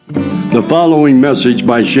The following message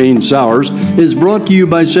by Shane Sowers is brought to you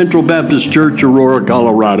by Central Baptist Church, Aurora,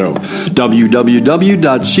 Colorado.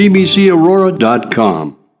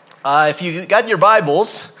 www.cbcaurora.com. If you got your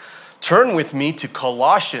Bibles, turn with me to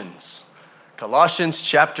Colossians. Colossians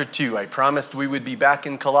chapter 2. I promised we would be back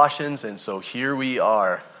in Colossians, and so here we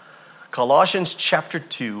are. Colossians chapter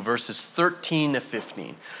 2, verses 13 to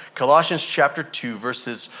 15. Colossians chapter 2,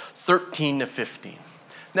 verses 13 to 15.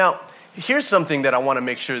 Now, here's something that I want to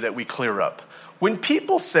make sure that we clear up. When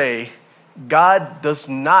people say God does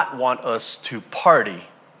not want us to party,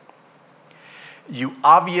 you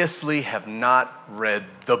obviously have not read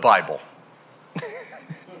the Bible.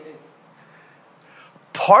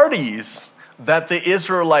 Parties that the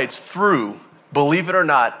Israelites threw, believe it or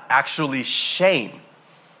not, actually shame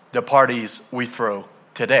the parties we throw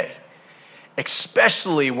today,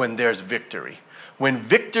 especially when there's victory. When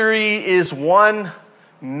victory is won,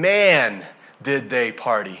 man, did they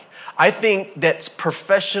party. I think that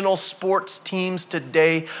professional sports teams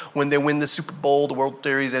today, when they win the Super Bowl, the World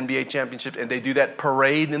Series, NBA championship, and they do that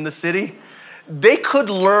parade in the city, they could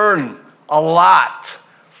learn a lot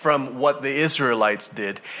from what the Israelites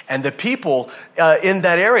did. And the people in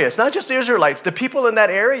that area, it's not just the Israelites, the people in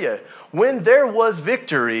that area, when there was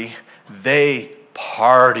victory, they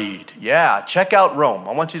partied. Yeah, check out Rome.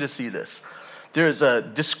 I want you to see this. There's a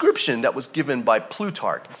description that was given by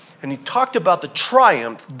Plutarch, and he talked about the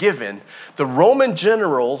triumph given the Roman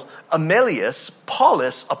general Aemilius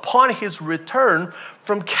Paulus upon his return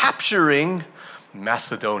from capturing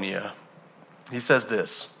Macedonia. He says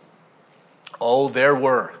this: "Oh, there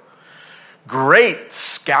were great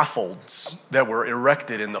scaffolds that were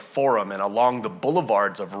erected in the forum and along the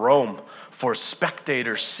boulevards of Rome for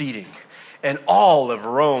spectator seating. And all of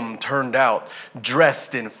Rome turned out,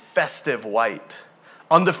 dressed in festive white.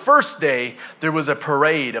 On the first day, there was a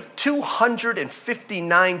parade of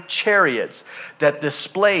 259 chariots that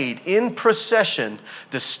displayed in procession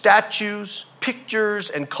the statues, pictures,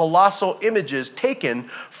 and colossal images taken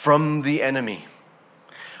from the enemy.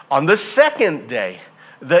 On the second day,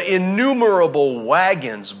 the innumerable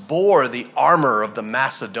wagons bore the armor of the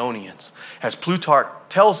Macedonians. As Plutarch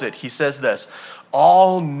tells it, he says this: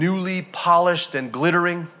 all newly polished and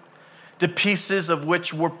glittering, the pieces of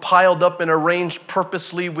which were piled up and arranged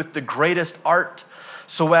purposely with the greatest art,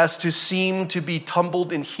 so as to seem to be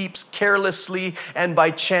tumbled in heaps carelessly and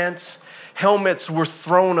by chance. Helmets were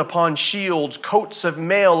thrown upon shields, coats of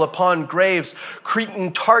mail upon graves,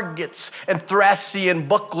 Cretan targets and Thracian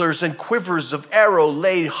bucklers and quivers of arrow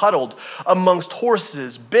lay huddled amongst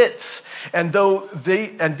horses' bits. And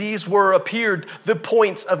these were appeared the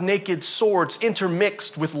points of naked swords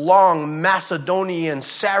intermixed with long Macedonian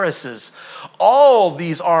sarruses. All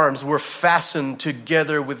these arms were fastened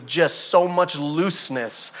together with just so much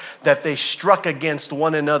looseness that they struck against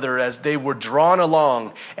one another as they were drawn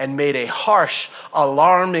along and made a harsh,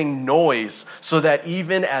 alarming noise, so that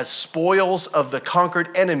even as spoils of the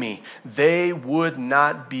conquered enemy, they would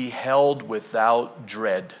not be held without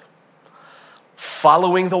dread.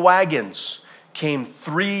 Following the wagons came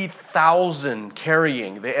 3,000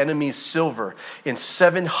 carrying the enemy's silver in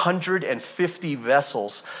 750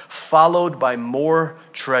 vessels, followed by more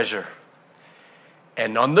treasure.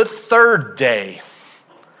 And on the third day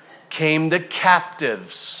came the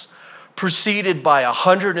captives, preceded by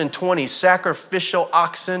 120 sacrificial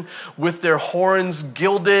oxen with their horns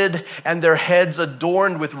gilded and their heads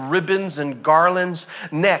adorned with ribbons and garlands.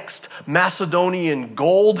 Next, Macedonian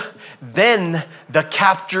gold. Then the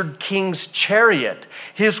captured king's chariot,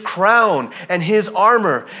 his crown, and his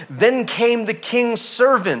armor. Then came the king's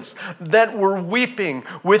servants that were weeping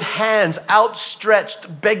with hands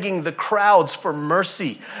outstretched, begging the crowds for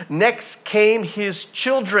mercy. Next came his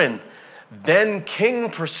children. Then King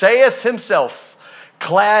Perseus himself,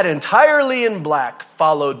 clad entirely in black,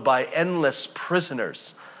 followed by endless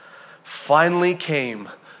prisoners. Finally came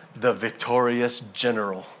the victorious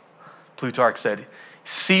general." Plutarch said,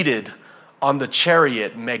 "seated on the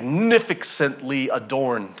chariot, magnificently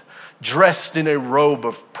adorned, dressed in a robe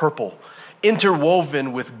of purple,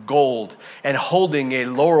 interwoven with gold, and holding a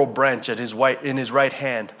laurel branch in his right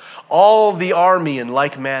hand. All the army in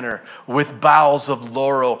like manner, with boughs of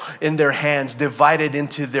laurel in their hands, divided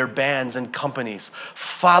into their bands and companies,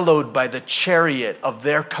 followed by the chariot of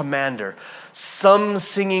their commander. Some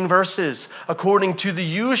singing verses according to the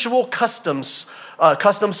usual custom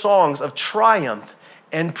songs of triumph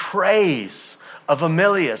and praise of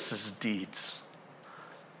Aemilius' deeds."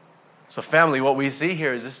 So family, what we see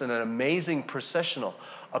here is just an amazing processional,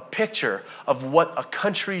 a picture of what a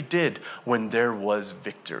country did when there was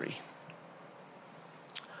victory.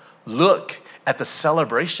 Look at the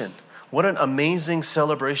celebration What an amazing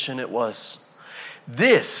celebration it was.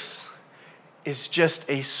 This is just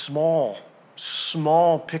a small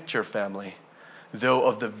picture, family, though,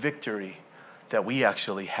 of the victory that we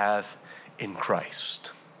actually have in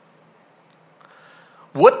Christ.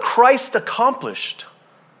 What Christ accomplished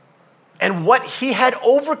and what he had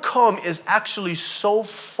overcome is actually so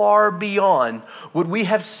far beyond what we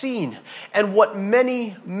have seen and what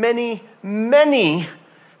many, many, many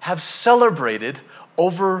have celebrated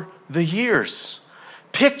over the years.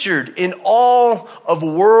 Pictured in all of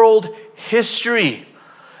world history.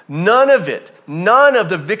 None of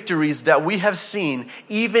the victories that we have seen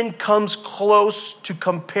even comes close to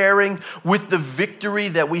comparing with the victory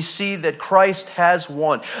that we see that Christ has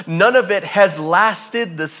won. None of it has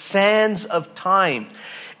lasted the sands of time,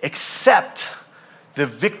 except the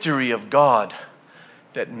victory of God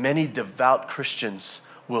that many devout Christians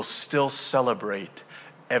will still celebrate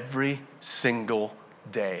every single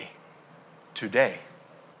day today.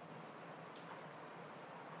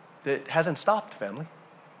 It hasn't stopped, family.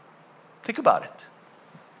 Think about it.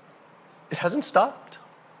 It hasn't stopped.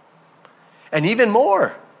 And even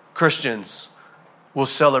more Christians will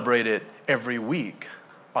celebrate it every week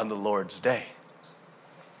on the Lord's Day.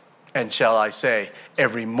 And shall I say,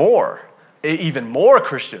 even more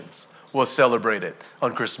Christians will celebrate it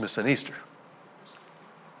on Christmas and Easter.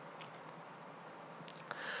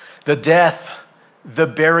 The death, the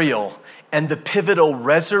burial, and the pivotal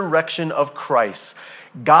resurrection of Christ,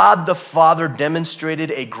 God the Father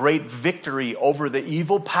demonstrated a great victory over the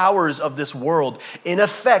evil powers of this world, in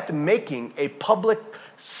effect making a public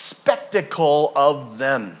spectacle of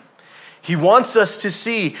them. He wants us to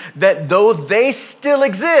see that though they still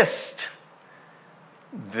exist,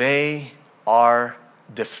 they are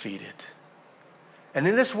defeated. And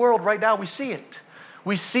in this world right now, we see it.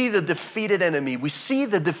 We see the defeated enemy. We see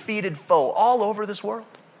the defeated foe all over this world.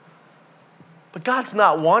 But God's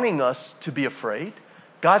not wanting us to be afraid.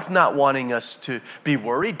 God's not wanting us to be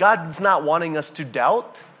worried. God's not wanting us to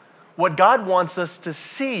doubt. What God wants us to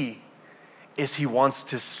see is He wants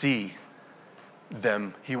to see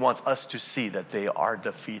them. He wants us to see that they are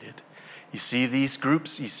defeated. You see these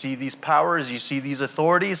groups, you see these powers, you see these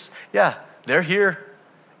authorities. Yeah, they're here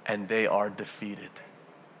and they are defeated.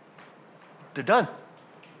 They're done.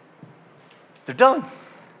 They're done.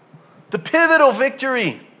 The pivotal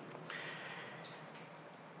victory.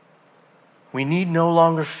 We need no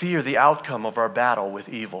longer fear the outcome of our battle with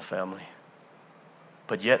evil, family.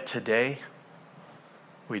 But yet today,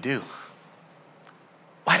 we do.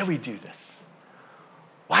 Why do we do this?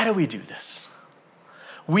 Why do we do this?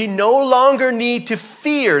 We no longer need to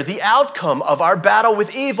fear the outcome of our battle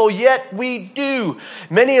with evil, yet we do.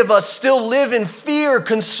 Many of us still live in fear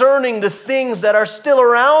concerning the things that are still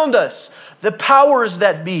around us, the powers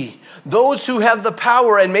that be. Those who have the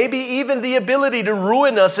power and maybe even the ability to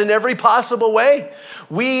ruin us in every possible way.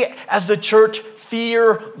 We, as the church,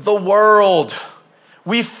 fear the world.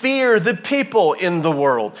 We fear the people in the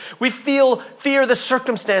world. We fear the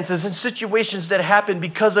circumstances and situations that happen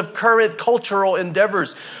because of current cultural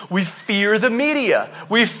endeavors. We fear the media.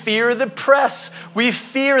 We fear the press. We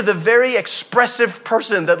fear the very expressive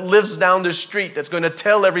person that lives down the street that's going to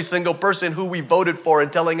tell every single person who we voted for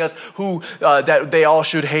and telling us that they all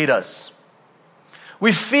should hate us.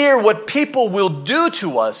 We fear what people will do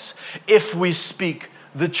to us if we speak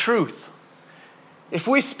the truth. If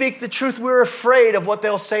we speak the truth, we're afraid of what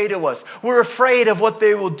they'll say to us. We're afraid of what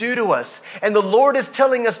they will do to us. And the Lord is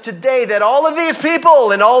telling us today that all of these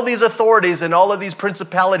people and all these authorities and all of these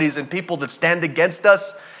principalities and people that stand against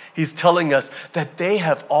us, He's telling us that they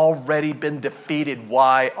have already been defeated.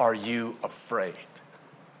 Why are you afraid?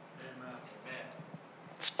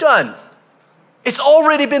 It's done. It's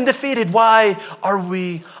already been defeated. Why are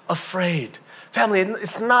we afraid? Family,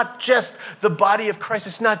 it's not just the body of Christ.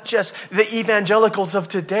 It's not just the evangelicals of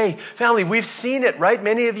today. Family, we've seen it, right?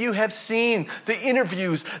 Many of you have seen the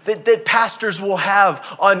interviews that pastors will have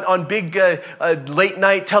on big late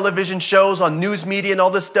night television shows, on news media and all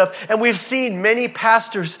this stuff. And we've seen many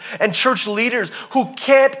pastors and church leaders who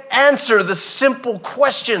can't answer the simple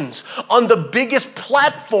questions on the biggest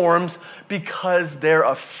platforms because they're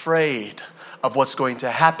afraid of what's going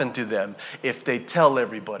to happen to them if they tell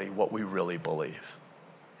everybody what we really believe.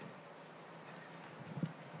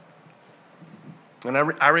 And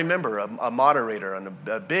I remember a moderator on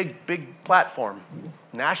a big platform,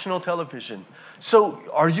 national television. So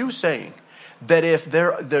are you saying that if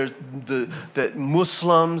there's the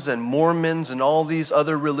Muslims and Mormons and all these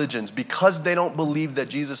other religions, because they don't believe that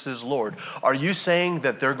Jesus is Lord, are you saying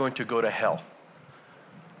that they're going to go to hell?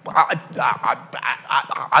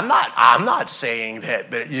 I'm not saying that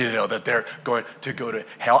they're going to go to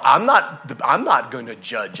hell. I'm not going to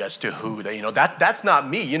judge as to who they. That's not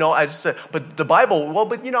me. I just said, but the Bible. Well,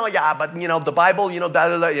 but the Bible.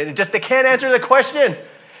 And just they can't answer the question,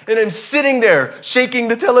 and I'm sitting there shaking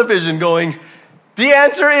the television, going, the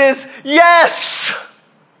answer is yes.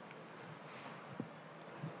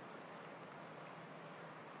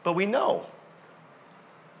 But we know.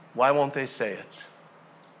 Why won't they say it?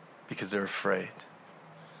 Because they're afraid.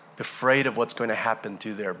 Afraid of what's going to happen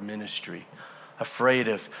to their ministry. Afraid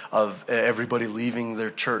of everybody leaving their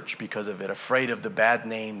church because of it. Afraid of the bad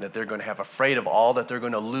name that they're going to have. Afraid of all that they're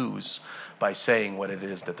going to lose by saying what it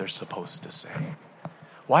is that they're supposed to say.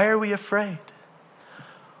 Why are we afraid?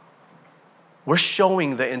 We're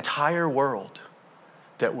showing the entire world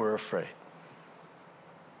that we're afraid.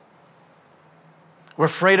 We're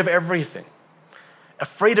afraid of everything.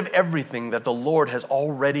 Afraid of everything that the Lord has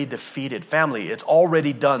already defeated. Family, it's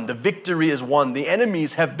already done. The victory is won. The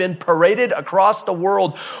enemies have been paraded across the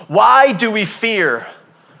world. Why do we fear?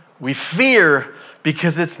 We fear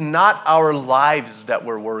because it's not our lives that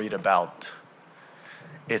we're worried about.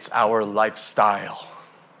 It's our lifestyle.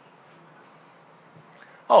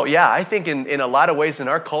 Oh yeah, I think in a lot of ways in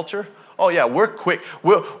our culture, we're quick.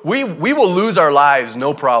 We will lose our lives,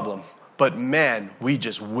 no problem. But man, we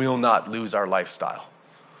just will not lose our lifestyle.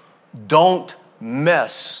 Don't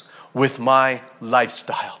mess with my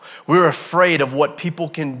lifestyle. We're afraid of what people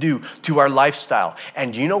can do to our lifestyle.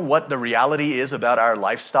 And you know what the reality is about our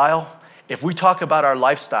lifestyle? If we talk about our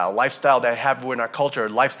lifestyle that we have in our culture,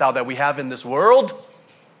 lifestyle that we have in this world,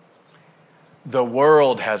 the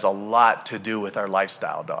world has a lot to do with our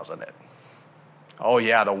lifestyle, doesn't it? Oh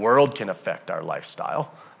yeah, the world can affect our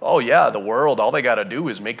lifestyle. Oh yeah, the world, all they got to do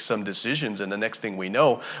is make some decisions, and the next thing we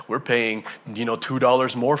know, we're paying,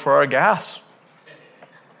 $2 more for our gas.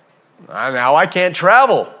 Now I can't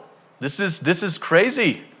travel. This is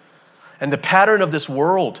crazy. And the pattern of this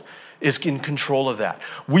world is in control of that.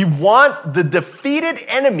 We want the defeated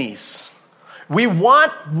enemies. We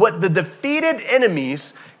want what the defeated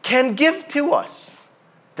enemies can give to us.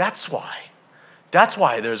 That's why. That's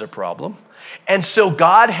why there's a problem. And so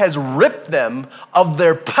God has ripped them of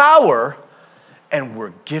their power, and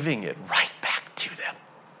we're giving it right back to them.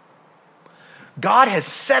 God has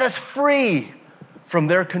set us free from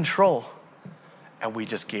their control, and we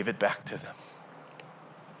just gave it back to them.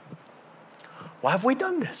 Why have we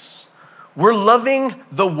done this? We're loving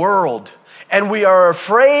the world, and we are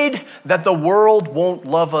afraid that the world won't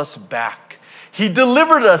love us back. He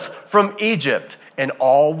delivered us from Egypt, and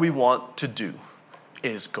all we want to do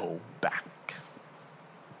is go back.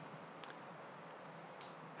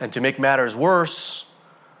 And to make matters worse,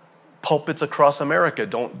 pulpits across America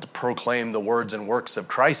don't proclaim the words and works of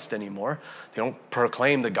Christ anymore. They don't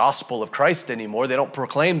proclaim the gospel of Christ anymore. They don't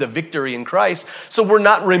proclaim the victory in Christ. So we're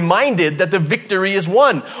not reminded that the victory is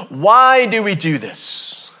won. Why do we do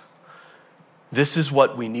this? This is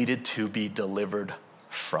what we needed to be delivered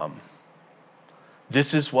from.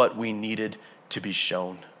 This is what we needed to be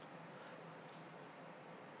shown.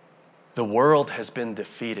 The world has been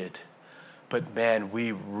defeated. But man,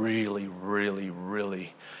 we really, really,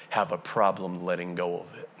 really have a problem letting go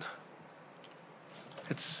of it.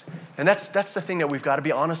 That's the thing that we've got to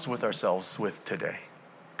be honest with ourselves with today.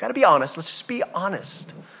 Got to be honest. Let's just be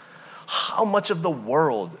honest. How much of the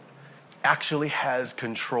world actually has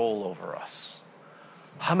control over us?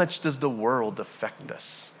 How much does the world affect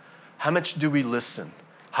us? How much do we listen?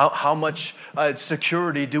 How much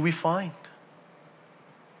security do we find?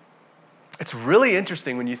 It's really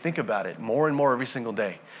interesting when you think about it more and more every single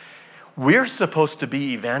day. We're supposed to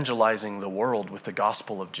be evangelizing the world with the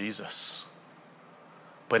gospel of Jesus.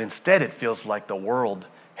 But instead it feels like the world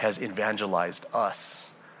has evangelized us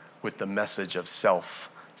with the message of self,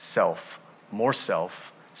 more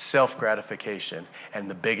self-gratification, and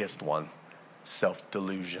the biggest one,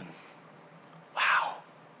 self-delusion. Wow.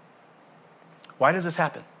 Why does this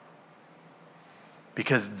happen?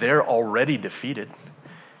 Because they're already defeated.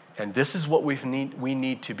 And this is what we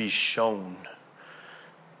need to be shown.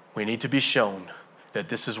 We need to be shown that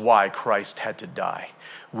this is why Christ had to die.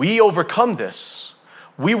 We overcome this.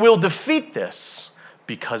 We will defeat this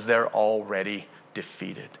because they're already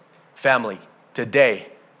defeated. Family, today,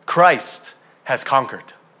 Christ has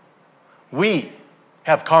conquered. We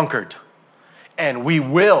have conquered. And we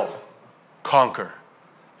will conquer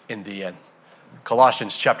in the end.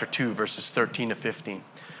 Colossians chapter 2, verses 13 to 15.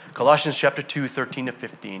 Colossians chapter 2, 13 to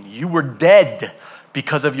 15. You were dead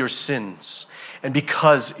because of your sins and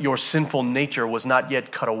because your sinful nature was not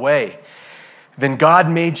yet cut away. Then God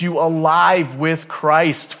made you alive with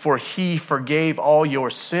Christ, for he forgave all your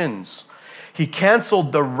sins. He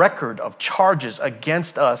canceled the record of charges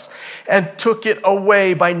against us and took it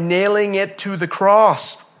away by nailing it to the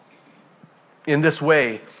cross. In this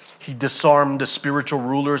way, he disarmed the spiritual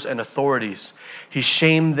rulers and authorities. He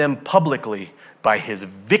shamed them publicly by his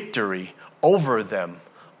victory over them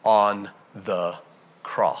on the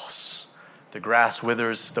cross. The grass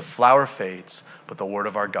withers, the flower fades, but the word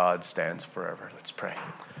of our God stands forever. Let's pray.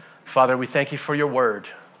 Father, we thank you for your word.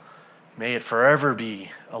 May it forever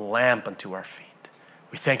be a lamp unto our feet.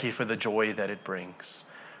 We thank you for the joy that it brings.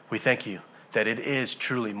 We thank you that it is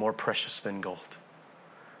truly more precious than gold.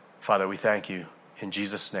 Father, we thank you in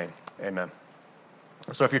Jesus' name. Amen.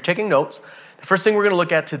 So if you're taking notes, the first thing we're going to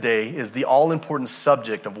look at today is the all-important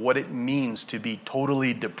subject of what it means to be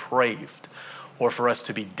totally depraved, or for us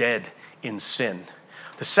to be dead in sin.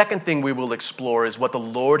 The second thing we will explore is what the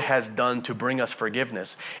Lord has done to bring us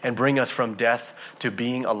forgiveness and bring us from death to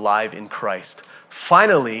being alive in Christ.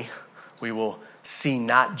 Finally, we will see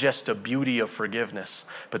not just the beauty of forgiveness,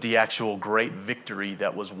 but the actual great victory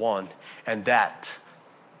that was won, and that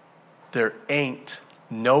there ain't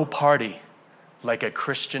no party like a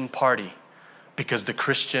Christian party, because the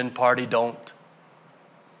Christian party don't.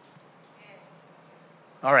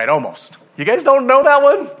 All right, almost. You guys don't know that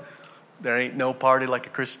one? There ain't no party like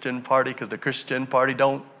a Christian party because the Christian party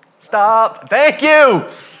don't. Stop. Thank you.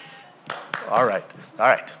 All right.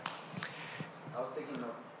 I was taking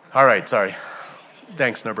notes. All right, sorry.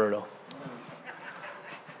 Thanks, Norberto.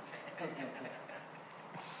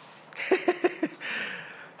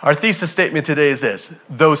 Our thesis statement today is this: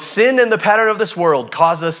 though sin and the pattern of this world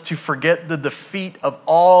cause us to forget the defeat of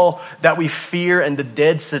all that we fear and the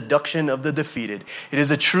dead seduction of the defeated, it is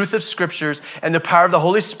the truth of Scriptures and the power of the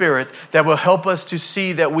Holy Spirit that will help us to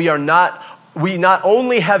see that we not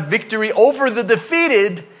only have victory over the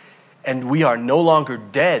defeated, and we are no longer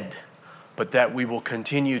dead, but that we will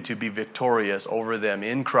continue to be victorious over them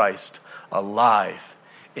in Christ, alive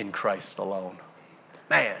in Christ alone.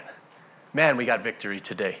 Man, we got victory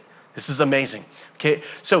today. This is amazing. Okay,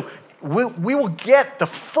 so we will get the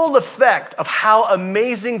full effect of how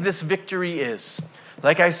amazing this victory is.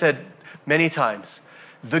 Like I said many times,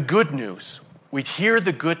 the good news, we hear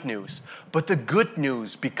the good news, but the good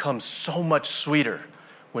news becomes so much sweeter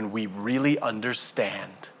when we really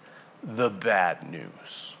understand the bad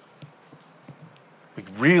news. We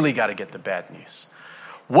really got to get the bad news.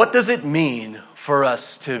 What does it mean for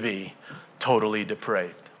us to be totally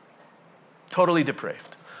depraved? Totally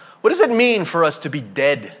depraved. What does it mean for us to be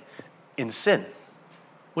dead in sin?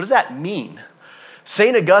 What does that mean?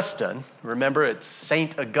 St. Augustine, remember it's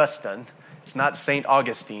St. Augustine, it's not St.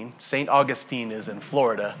 Augustine. St. Augustine is in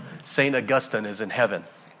Florida. St. Augustine is in heaven.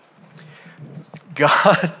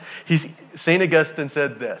 St. Augustine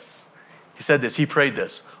said this. He prayed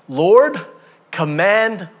this: Lord,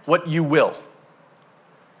 command what you will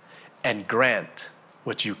and grant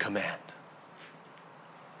what you command.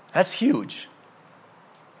 That's huge.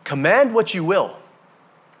 Command what you will.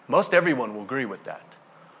 Most everyone will agree with that.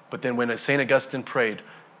 But then when St. Augustine prayed,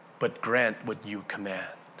 but grant what you command.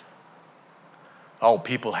 Oh,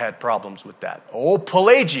 people had problems with that. Oh,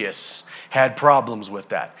 Pelagius had problems with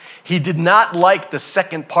that. He did not like the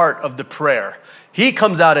second part of the prayer. He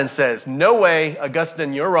comes out and says, no way,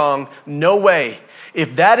 Augustine, you're wrong. No way.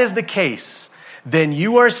 If that is the case, then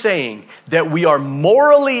you are saying that we are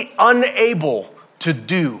morally unable to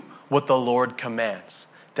do what the Lord commands.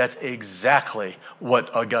 That's exactly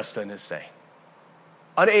what Augustine is saying.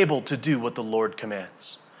 Unable to do what the Lord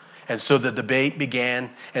commands. And so the debate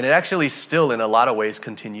began, and it actually still in a lot of ways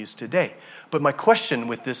continues today. But my question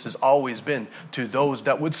with this has always been to those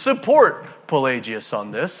that would support Pelagius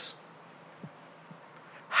on this: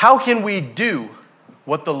 how can we do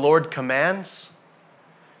what the Lord commands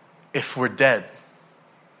if we're dead?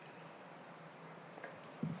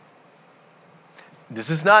 This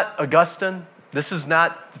is not Augustine. This is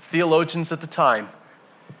not the theologians at the time.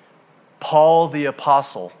 Paul the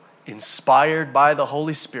Apostle, inspired by the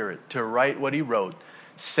Holy Spirit to write what he wrote,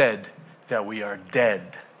 said that we are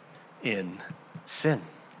dead in sin.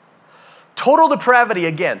 Total depravity,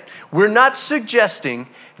 again, we're not suggesting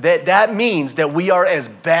that that means that we are as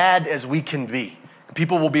bad as we can be.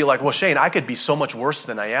 People will be like, well, Shane, I could be so much worse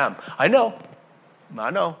than I am. I know.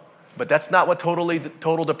 But that's not what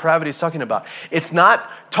total depravity is talking about. It's not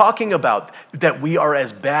talking about that we are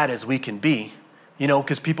as bad as we can be. You know,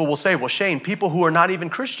 because people will say, well, Shane, people who are not even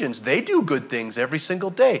Christians, they do good things every single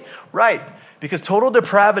day. Right. Because total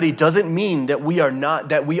depravity doesn't mean that we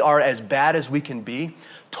are as bad as we can be.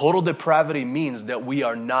 Total depravity means that we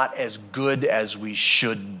are not as good as we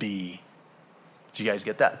should be. Do you guys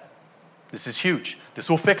get that? This is huge. This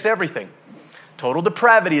will fix everything. Total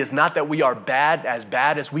depravity is not that we are bad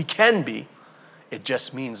as we can be. It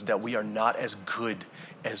just means that we are not as good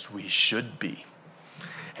as we should be.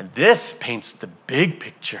 And this paints the big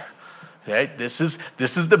picture. Right? This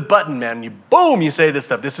is the button, man. You say this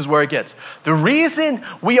stuff. This is where it gets. The reason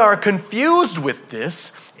we are confused with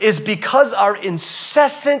this is because our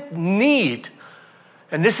incessant need,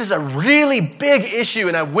 and this is a really big issue,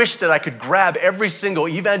 and I wish that I could grab every single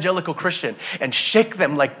evangelical Christian and shake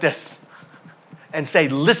them like this and say,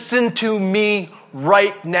 listen to me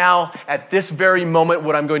right now at this very moment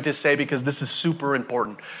what I'm going to say, because this is super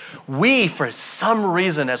important. We, for some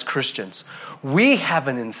reason as Christians, we have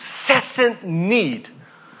an incessant need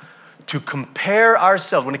to compare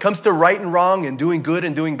ourselves. When it comes to right and wrong and doing good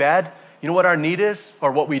and doing bad, you know what our need is,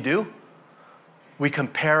 or what we do? We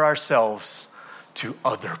compare ourselves to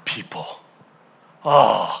other people.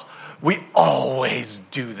 Oh, we always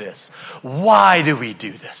do this. Why do we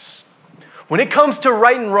do this? When it comes to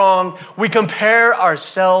right and wrong, we compare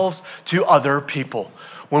ourselves to other people.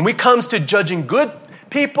 When it comes to judging good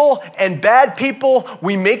people and bad people,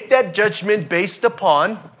 we make that judgment based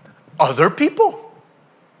upon other people.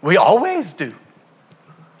 We always do.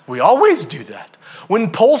 We always do that.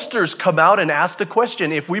 When pollsters come out and ask the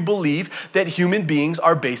question, if we believe that human beings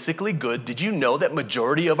are basically good, did you know that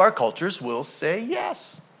majority of our cultures will say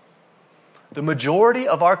yes? The majority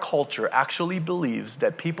of our culture actually believes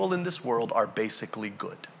that people in this world are basically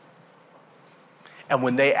good. And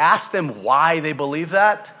when they ask them why they believe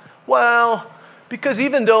that, well, because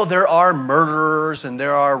even though there are murderers and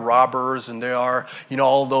there are robbers and there are,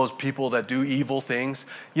 all those people that do evil things,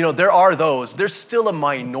 there are those. There's still a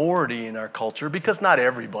minority in our culture because not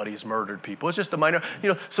everybody's murdered people. It's just a minority.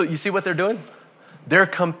 So you see what they're doing? They're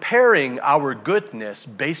comparing our goodness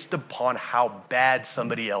based upon how bad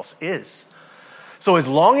somebody else is. So as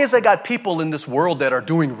long as I got people in this world that are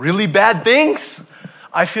doing really bad things,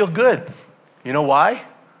 I feel good. You know why?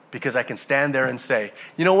 Because I can stand there and say,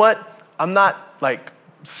 you know what? I'm not like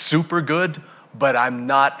super good, but I'm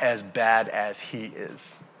not as bad as he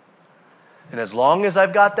is. And as long as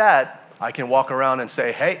I've got that, I can walk around and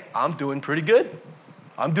say, hey, I'm doing pretty good.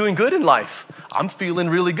 I'm doing good in life. I'm feeling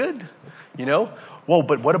really good, Well,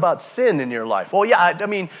 but what about sin in your life? Well, yeah, I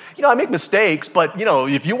mean, I make mistakes, but,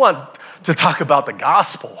 if you want to talk about the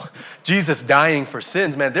gospel, Jesus dying for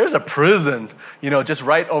sins, man, there's a prison, just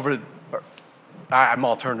right over. I'm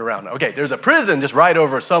all turned around. Okay, there's a prison just right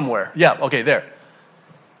over somewhere. Yeah, okay, there.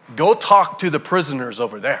 Go talk to the prisoners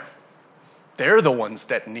over there. They're the ones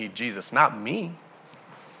that need Jesus, not me.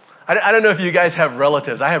 I don't know if you guys have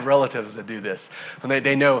relatives. I have relatives that do this. When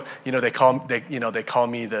they know, they call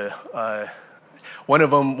me the. One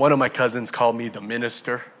of my cousins called me the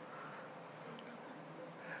minister.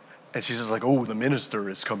 And she's just like, oh, the minister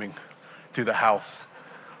is coming to the house.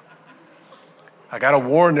 I got to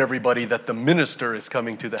warn everybody that the minister is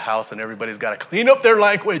coming to the house and everybody's got to clean up their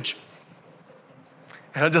language.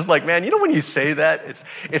 And I'm just like, man, when you say that,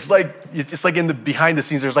 it's like in the behind the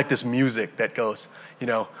scenes, there's like this music that goes,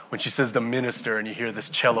 when she says the minister and you hear this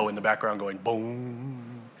cello in the background going,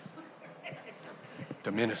 boom.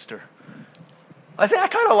 The minister. I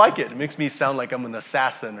kind of like it. It makes me sound like I'm an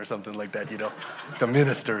assassin or something like that, The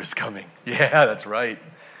minister is coming. Yeah, that's right.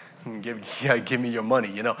 Give me your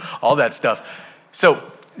money, all that stuff.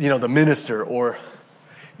 So, the minister or,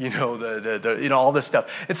 all this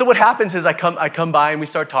stuff. And so what happens is I come by and we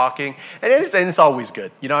start talking, and it's always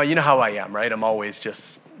good. You know how I am, right? I'm always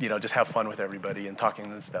just have fun with everybody and talking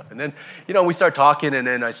and stuff. And then, we start talking, and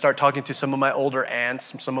then I start talking to some of my older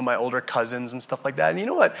aunts, some of my older cousins and stuff like that. And you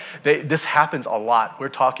know what? This happens a lot. We're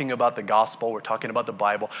talking about the gospel. We're talking about the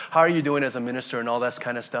Bible. How are you doing as a minister and all that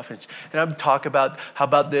kind of stuff? And I would talk about how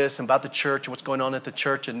about this and about the church and what's going on at the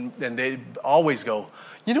church. And they always go,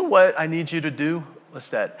 you know what I need you to do? What's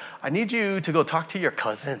that? I need you to go talk to your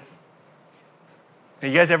cousin.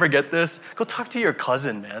 You guys ever get this? Go talk to your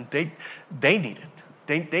cousin, man. They need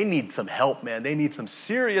it. They need some help, man. They need some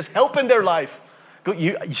serious help in their life.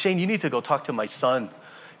 Shane, you need to go talk to my son.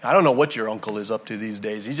 I don't know what your uncle is up to these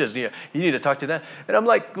days. You need to talk to them. And I'm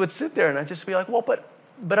like, would sit there and I'd just be like, well,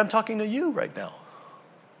 but I'm talking to you right now.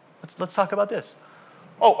 Let's talk about this.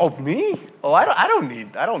 Oh, me? Oh, I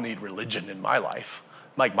don't need religion in my life.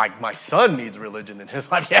 Like my son needs religion in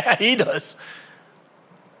his life. Yeah, he does.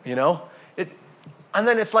 And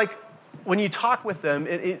then it's like, when you talk with them,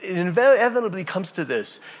 it inevitably comes to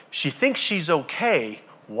this. She thinks she's okay.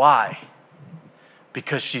 Why?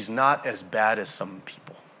 Because she's not as bad as some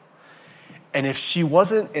people. And if she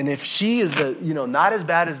is not as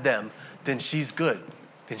bad as them, then she's good.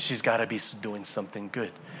 then she's got to be doing something good.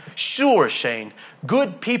 Sure, Shane,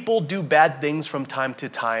 good people do bad things from time to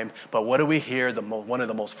time, but what do we hear? One of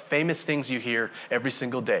the most famous things you hear every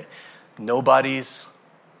single day: nobody's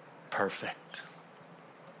perfect.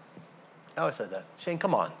 I always said that. Shane,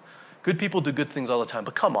 come on. Good people do good things all the time,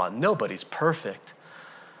 but come on, nobody's perfect.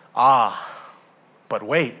 But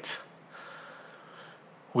wait.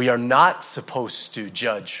 We are not supposed to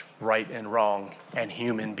judge right and wrong and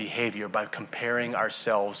human behavior by comparing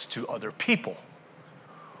ourselves to other people.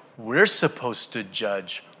 We're supposed to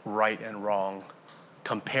judge right and wrong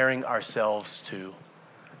comparing ourselves to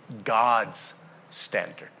God's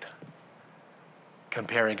standard.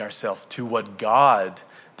 Comparing ourselves to what God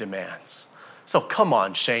demands. So come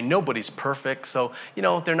on, Shane, nobody's perfect. So,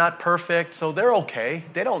 they're not perfect, so they're okay.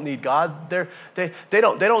 They don't need God. They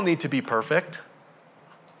don't need to be perfect.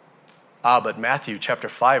 But Matthew chapter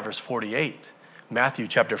 5, verse 48. Matthew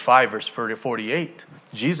chapter 5, verse 48.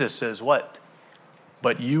 Jesus says what?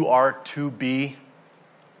 But you are to be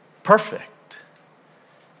perfect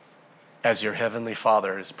as your heavenly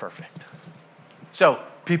Father is perfect. So,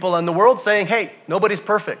 people in the world saying, hey, nobody's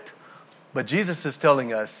perfect. But Jesus is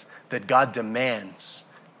telling us that God demands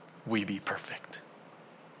we be perfect.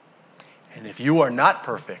 And if you are not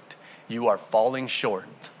perfect, you are falling short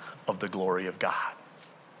of the glory of God.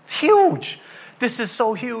 Huge. This is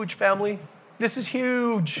so huge, family. This is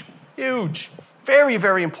huge. Huge. Very,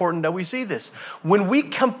 very important that we see this. When we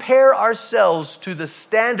compare ourselves to the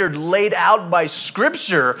standard laid out by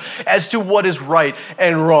Scripture as to what is right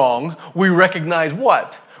and wrong, we recognize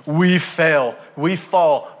what? We fail. We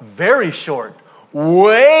fall very short,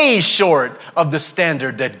 way short of the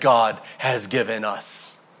standard that God has given us.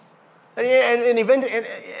 And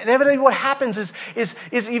evidently what happens is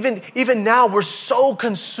even now we're so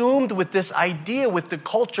consumed with this idea, with the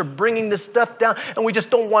culture bringing this stuff down, and we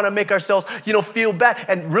just don't want to make ourselves, feel bad.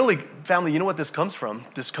 And really, family, you know what this comes from?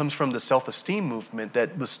 This comes from the self-esteem movement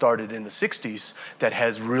that was started in the 60s that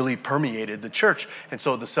has really permeated the church. And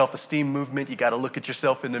so the self-esteem movement, you got to look at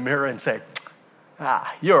yourself in the mirror and say,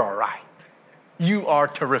 you're all right. You are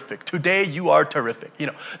terrific. Today, you are terrific.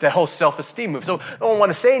 That whole self-esteem move. So I don't want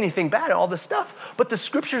to say anything bad, all this stuff. But the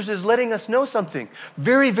Scriptures is letting us know something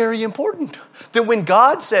very, very important. That when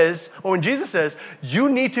God says, or when Jesus says, you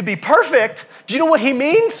need to be perfect, do you know what He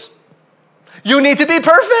means? You need to be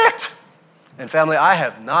perfect. And family,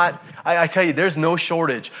 I tell you, there's no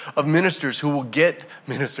shortage of ministers who will get,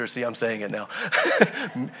 I'm saying it now.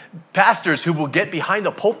 Pastors who will get behind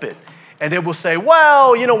the pulpit. And they will say,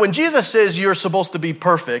 well, when Jesus says you're supposed to be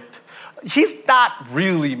perfect, He's not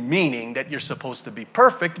really meaning that you're supposed to be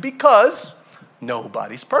perfect because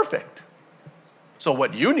nobody's perfect. So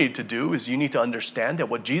what you need to do is you need to understand that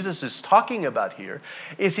what Jesus is talking about here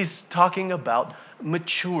is He's talking about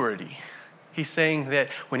maturity. He's saying that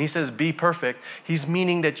when He says be perfect, He's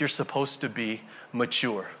meaning that you're supposed to be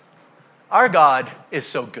mature. Our God is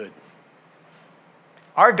so good.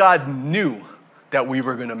 Our God knew that we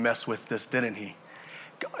were going to mess with this, didn't He?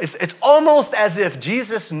 It's almost as if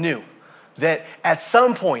Jesus knew that at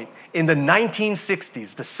some point in the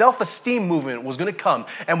 1960s, the self-esteem movement was going to come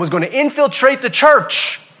and was going to infiltrate the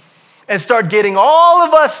church and start getting all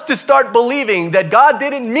of us to start believing that God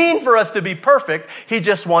didn't mean for us to be perfect. He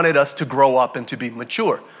just wanted us to grow up and to be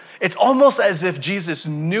mature. It's almost as if Jesus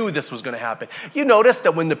knew this was going to happen. You notice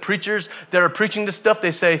that when the preachers that are preaching this stuff,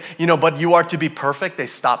 they say, but you are to be perfect, they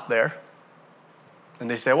stop there. And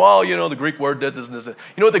they say, well, the Greek word did this and this. You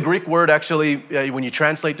know what the Greek word actually, when you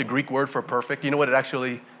translate the Greek word for perfect, you know what it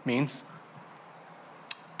actually means?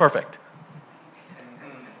 Perfect.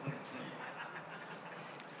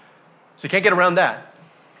 So you can't get around that.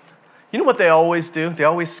 You know what they always do? They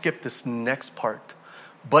always skip this next part.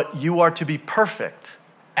 But you are to be perfect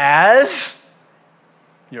as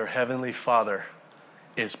your heavenly Father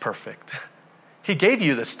is perfect. He gave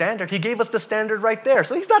you the standard. He gave us the standard right there.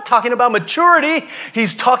 So He's not talking about maturity.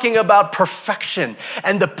 He's talking about perfection.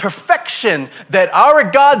 And the perfection that our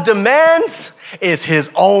God demands is His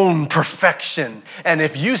own perfection. And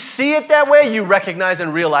if you see it that way, you recognize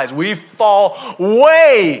and realize we fall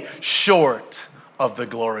way short of the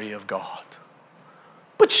glory of God.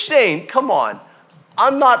 But Shane, come on.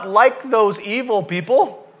 I'm not like those evil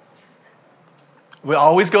people. It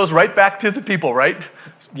always goes right back to the people, right?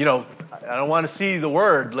 I don't want to see the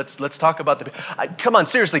word. Let's talk about come on,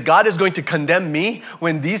 seriously, God is going to condemn me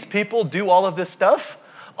when these people do all of this stuff?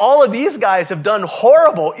 All of these guys have done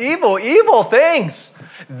horrible, evil things.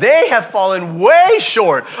 They have fallen way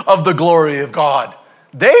short of the glory of God.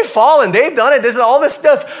 They've fallen. They've done it. There's all this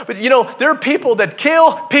stuff. But, there are people that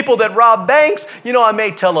kill, people that rob banks. I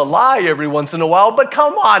may tell a lie every once in a while, but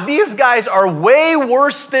come on. These guys are way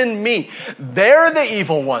worse than me. They're the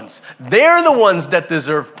evil ones. They're the ones that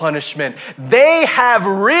deserve punishment. They have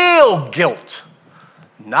real guilt,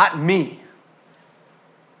 not me.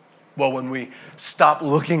 Well, when we stop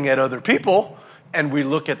looking at other people and we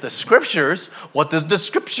look at the scriptures, what does the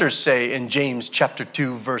scriptures say in James chapter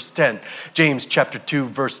 2, verse 10? James chapter 2,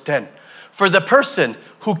 verse 10. For the person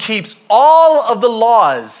who keeps all of the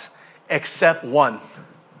laws except one.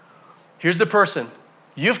 Here's the person.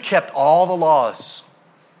 You've kept all the laws.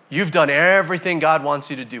 You've done everything God wants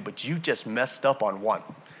you to do, but you just messed up on one.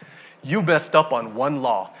 You messed up on one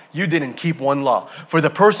law. You didn't keep one law. For the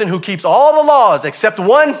person who keeps all the laws except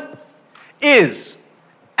one is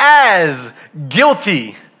as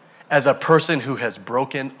guilty as a person who has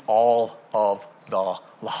broken all of the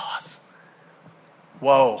laws.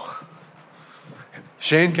 Whoa.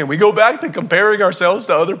 Shane, can we go back to comparing ourselves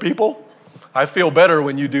to other people? I feel better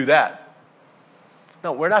when you do that.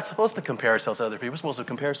 No, we're not supposed to compare ourselves to other people. We're supposed to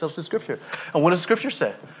compare ourselves to Scripture. And what does Scripture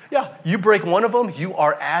say? Yeah, you break one of them, you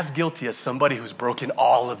are as guilty as somebody who's broken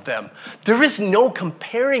all of them. There is no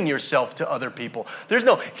comparing yourself to other people. There's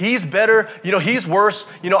no, he's better, he's worse,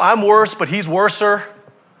 I'm worse, but he's worser.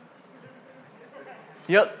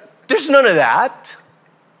 There's none of that.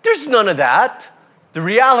 There's none of that. The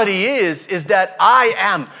reality is that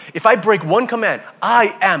if I break one command,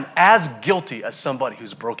 I am as guilty as somebody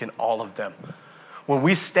who's broken all of them. When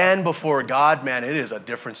we stand before God, man, it is a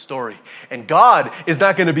different story. And God is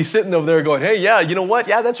not going to be sitting over there going, hey, yeah, you know what?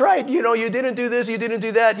 Yeah, that's right. You didn't do this, you didn't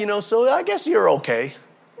do that, so I guess you're okay.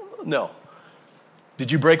 No. Did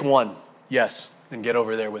you break one? Yes. Then get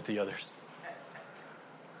over there with the others.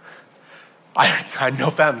 I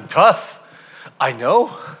know, fam, tough. I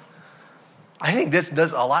know. I think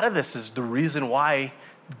a lot of this is the reason why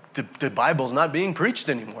the Bible's not being preached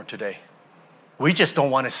anymore today. We just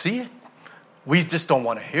don't want to see it. We just don't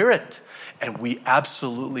want to hear it. And we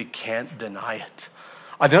absolutely can't deny it.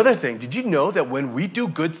 Another thing, did you know that when we do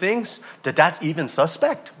good things, that's even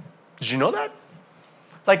suspect? Did you know that?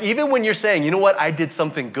 Like even when you're saying, you know what, I did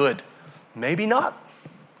something good. Maybe not.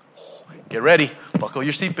 Get ready. Buckle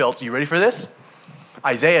your seatbelts. You ready for this?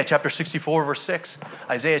 Isaiah chapter 64, verse 6.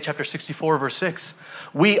 Isaiah chapter 64, verse 6.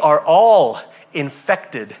 We are all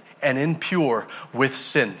infected and impure with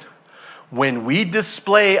sin. When we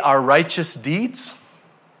display our righteous deeds,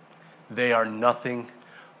 they are nothing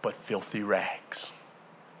but filthy rags.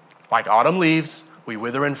 Like autumn leaves, we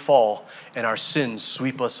wither and fall, and our sins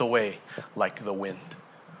sweep us away like the wind.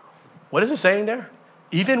 What is it saying there?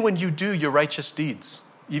 Even when you do your righteous deeds,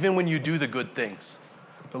 even when you do the good things,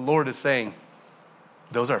 the Lord is saying,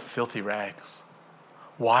 those are filthy rags.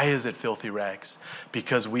 Why is it filthy rags?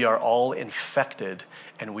 Because we are all infected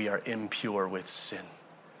and we are impure with sin.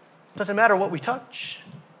 Doesn't matter what we touch.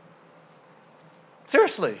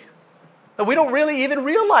 Seriously. We don't really even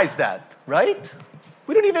realize that, right?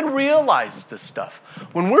 We don't even realize this stuff.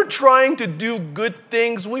 When we're trying to do good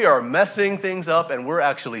things, we are messing things up and we're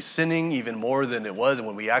actually sinning even more than it was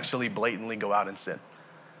when we actually blatantly go out and sin.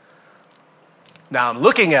 Now, I'm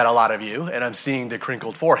looking at a lot of you and I'm seeing the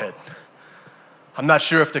crinkled forehead. I'm not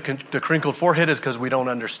sure if the crinkled forehead is because we don't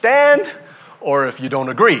understand or if you don't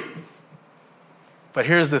agree. But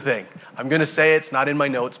here's the thing. I'm going to say it's not in my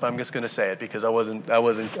notes, but I'm just going to say it because I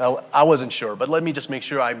wasn't sure. But let me just make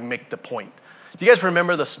sure I make the point. Do you guys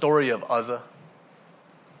remember the story of Uzzah?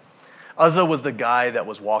 Uzzah was the guy that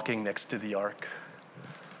was walking next to the ark.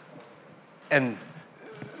 And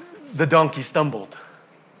the donkey stumbled,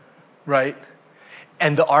 right?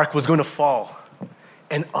 And the ark was going to fall.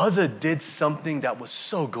 And Uzzah did something that was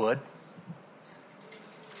so good.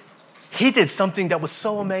 He did something that was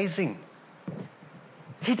so amazing.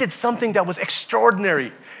 He did something that was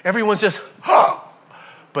extraordinary. Everyone's just,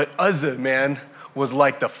 But Uzzah, man, was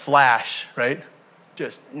like the Flash, right?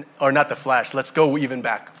 Or not the Flash. Let's go even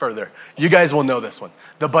back further. You guys will know this one.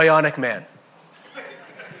 The Bionic Man.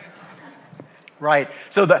 Right.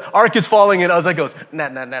 So the ark is falling and Uzzah goes,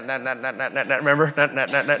 remember?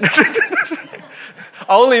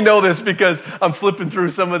 I only know this because I'm flipping through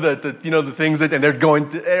some of the things that, and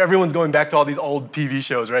everyone's going back to all these old TV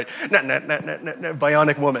shows, right?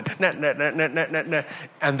 Bionic woman.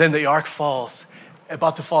 And then the ark falls,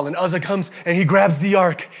 about to fall, and Uzzah comes and he grabs the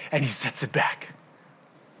ark and he sets it back.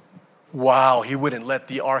 Wow, he wouldn't let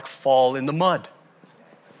the ark fall in the mud.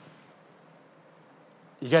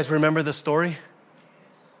 You guys remember the story?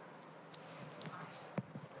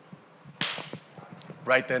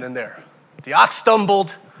 Right then and there. The ox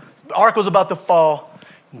stumbled. The ark was about to fall.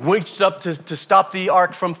 reached up to stop the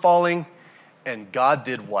ark from falling, and God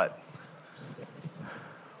did what?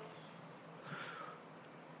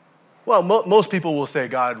 Well, most people will say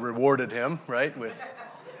God rewarded him, right?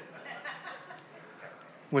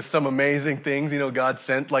 With some amazing things. God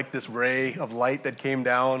sent like this ray of light that came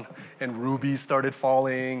down, and rubies started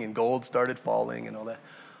falling, and gold started falling, and all that.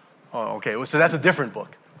 Oh, okay, so that's a different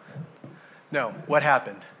book. No, what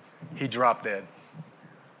happened? He dropped dead.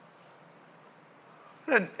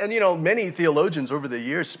 And many theologians over the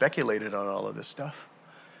years speculated on all of this stuff.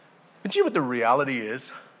 But you know what the reality is?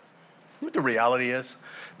 You know what the reality is?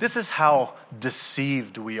 This is how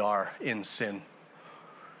deceived we are in sin.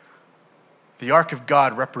 The ark of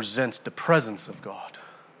God represents the presence of God.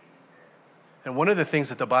 And one of the things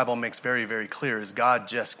that the Bible makes very, very clear is God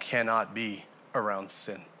just cannot be around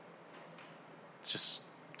sin. It's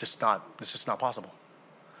just not possible.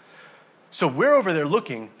 So we're over there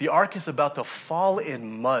looking. The ark is about to fall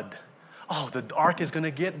in mud. Oh, the ark is going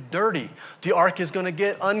to get dirty. The ark is going to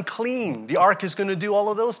get unclean. The ark is going to do all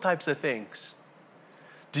of those types of things.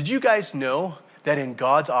 Did you guys know that in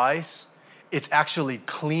God's eyes, it's actually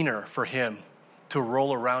cleaner for him to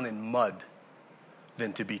roll around in mud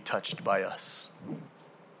than to be touched by us?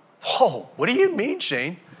 Whoa, what do you mean,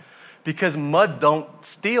 Shane? Because mud don't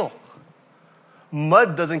steal.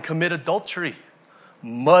 Mud doesn't commit adultery.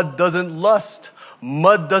 Mud doesn't lust.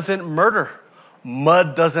 Mud doesn't murder.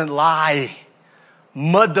 Mud doesn't lie.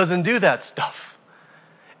 Mud doesn't do that stuff.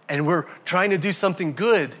 And we're trying to do something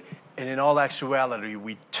good, and in all actuality,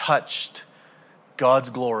 we touched God's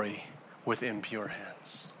glory with impure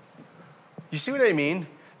hands. You see what I mean?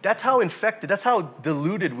 That's how infected, that's how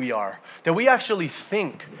deluded we are. That we actually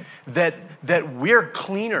think that we're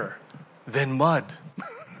cleaner than mud.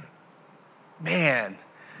 Man,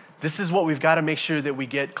 this is what we've got to make sure that we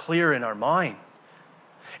get clear in our mind.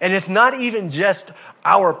 And it's not even just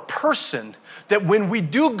our person, that when we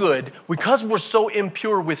do good, because we're so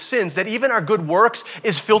impure with sins, that even our good works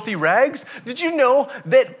is filthy rags. Did you know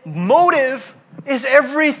that motive is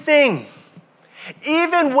everything?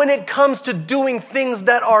 Even when it comes to doing things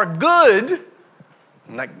that are good,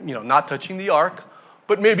 like, not touching the ark,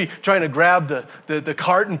 but maybe trying to grab the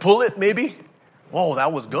cart and pull it, maybe. Whoa,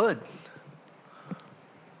 that was good.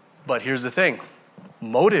 But here's the thing.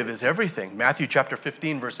 Motive is everything. Matthew chapter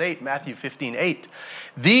 15, verse 8. Matthew 15, 8.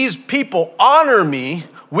 These people honor me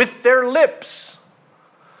with their lips.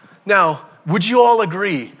 Now, would you all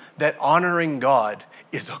agree that honoring God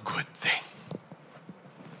is a good thing?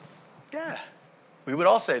 Yeah, we would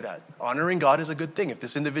all say that. Honoring God is a good thing. If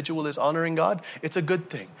this individual is honoring God, it's a good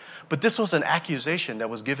thing. But this was an accusation that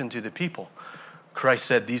was given to the people. Christ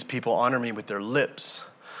said, these people honor me with their lips,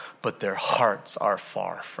 but their hearts are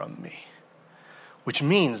far from me. Which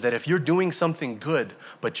means that if you're doing something good,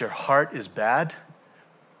 but your heart is bad,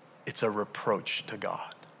 it's a reproach to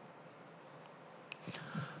God.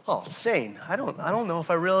 Oh, Shane, I don't know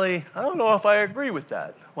if I agree with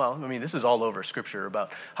that. Well, this is all over Scripture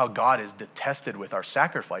about how God is detested with our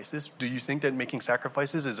sacrifices. Do you think that making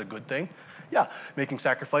sacrifices is a good thing? Yeah. Making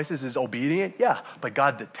sacrifices is obedient? Yeah. But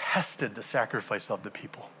God detested the sacrifice of the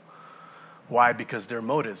people. Why? Because their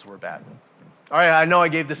motives were bad. All right, I know I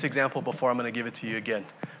gave this example before. I'm going to give it to you again.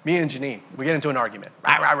 Me and Janine, we get into an argument.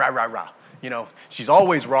 Rah, rah, rah, rah, rah. She's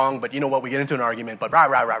always wrong, but you know what? We get into an argument, but rah,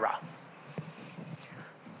 rah, rah, rah.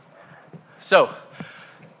 So,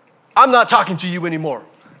 I'm not talking to you anymore.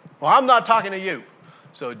 Well, I'm not talking to you.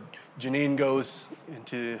 So, Janine goes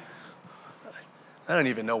into, I don't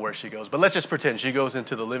even know where she goes, but let's just pretend she goes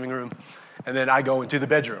into the living room, and then I go into the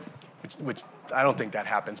bedroom, which I don't think that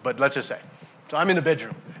happens, but let's just say. So I'm in the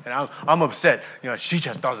bedroom, and I'm upset. She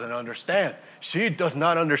just doesn't understand. She does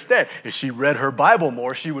not understand. If she read her Bible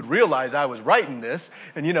more, she would realize I was writing this,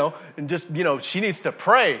 and she needs to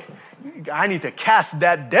pray. I need to cast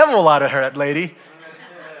that devil out of her, that lady.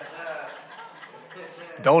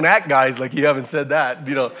 Don't act, guys, like you haven't said that.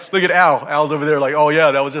 Look at Al. Al's over there like, oh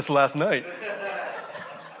yeah, that was just last night.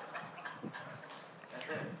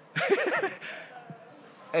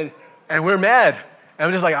 and we're mad. And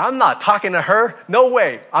I'm just like, I'm not talking to her. No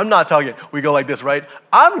way. I'm not talking. We go like this, right?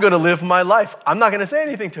 I'm going to live my life. I'm not going to say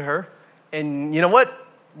anything to her. And you know what?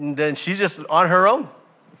 And then she's just on her own.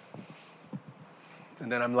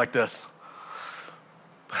 And then I'm like this.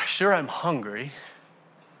 But sure, I'm hungry.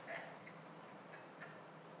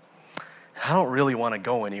 I don't really want to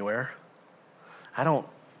go anywhere. I don't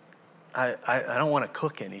want to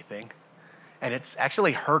cook anything. And it's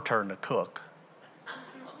actually her turn to cook.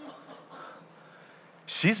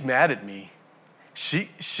 She's mad at me.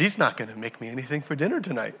 She's not going to make me anything for dinner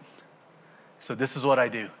tonight. So this is what I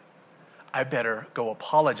do. I better go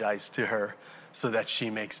apologize to her so that she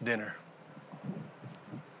makes dinner.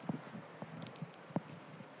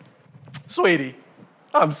 Sweetie,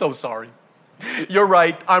 I'm so sorry. You're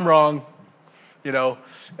right, I'm wrong. You know,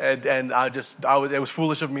 and it was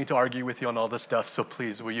foolish of me to argue with you on all this stuff, so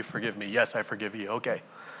please, will you forgive me? Yes, I forgive you. Okay.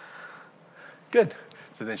 Good.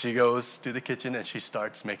 So then she goes to the kitchen and she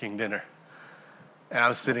starts making dinner. And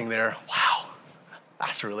I'm sitting there, wow,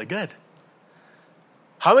 that's really good.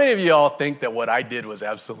 How many of you all think that what I did was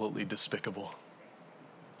absolutely despicable?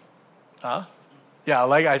 Huh? Yeah,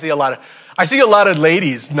 like I see a lot of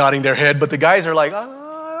ladies nodding their head, but the guys are like, I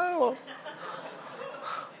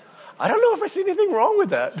don't know if I see anything wrong with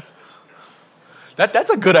that. That's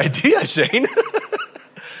a good idea, Shane.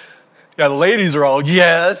 Yeah, the ladies are all,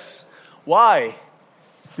 yes. Why?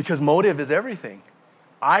 Because motive is everything.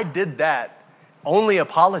 I did that, only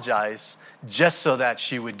apologize, just so that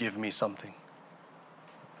she would give me something.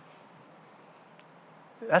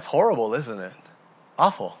 That's horrible, isn't it?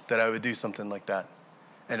 Awful that I would do something like that.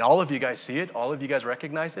 And all of you guys see it, all of you guys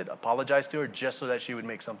recognize it, apologize to her just so that she would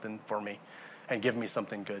make something for me and give me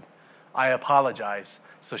something good. I apologize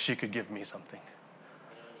so she could give me something.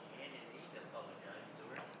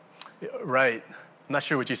 Right. I'm not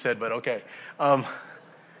sure what you said, but okay.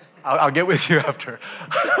 I'll get with you after.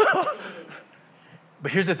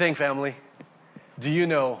 But here's the thing, family. Do you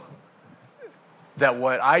know that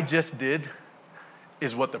what I just did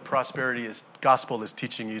is what the prosperity gospel is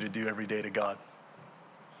teaching you to do every day to God?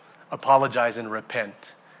 Apologize and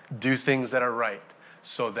repent. Do things that are right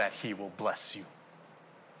so that he will bless you.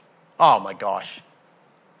 Oh my gosh.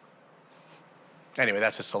 Anyway,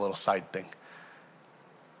 that's just a little side thing.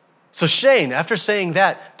 So Shane, after saying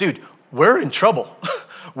that, dude, we're in trouble.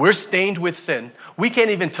 We're stained with sin. We can't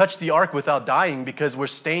even touch the ark without dying because we're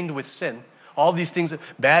stained with sin. All these things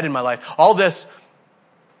bad in my life. All this,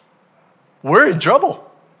 we're in trouble.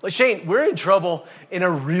 Like Shane, we're in trouble in a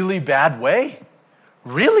really bad way.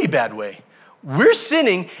 Really bad way. We're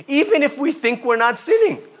sinning even if we think we're not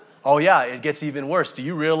sinning. Oh yeah, it gets even worse. Do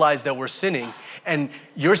you realize that we're sinning and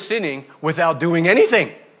you're sinning without doing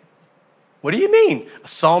anything? What do you mean?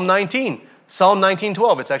 Psalm 19. Psalm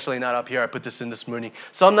 19:12. It's actually not up here. I put this in this morning.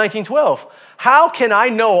 Psalm 19:12. How can I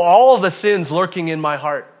know all the sins lurking in my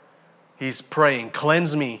heart? He's praying,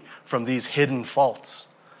 cleanse me from these hidden faults.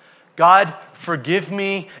 God, forgive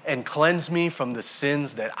me and cleanse me from the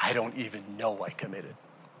sins that I don't even know I committed.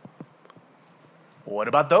 What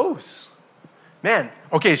about those? Man,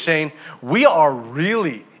 okay, Shane, we are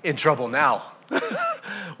really in trouble now.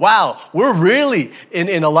 Wow, we're really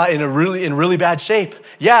in really bad shape.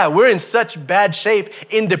 Yeah, we're in such bad shape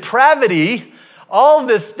in depravity. All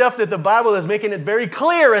this stuff that the Bible is making it very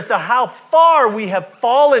clear as to how far we have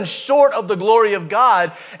fallen short of the glory of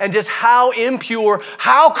God and just how impure,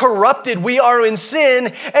 how corrupted we are in sin.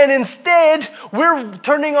 And instead, we're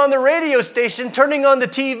turning on the radio station, turning on the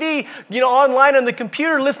TV, online on the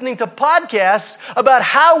computer, listening to podcasts about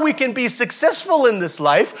how we can be successful in this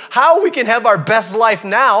life, how we can have our best life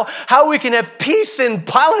now, how we can have peace in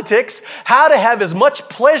politics, how to have as much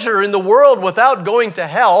pleasure in the world without going to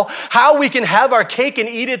hell, how we can have our cake and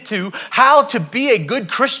eat it too, how to be a good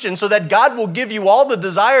Christian so that God will give you all the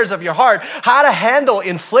desires of your heart, how to handle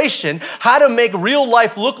inflation, how to make real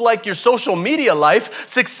life look like your social media life.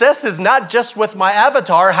 Success is not just with my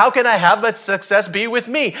avatar. How can I have that success be with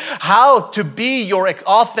me? How to be your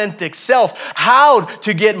authentic self, how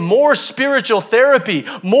to get more spiritual therapy,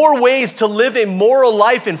 more ways to live a moral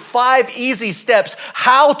life in 5 easy steps,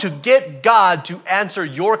 how to get God to answer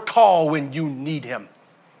your call when you need him.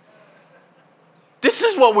 This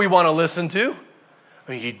is what we want to listen to.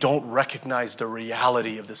 I mean, you don't recognize the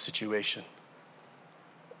reality of the situation.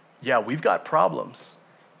 Yeah, we've got problems.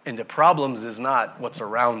 And the problems is not what's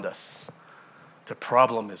around us. The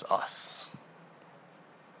problem is us.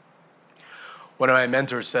 One of my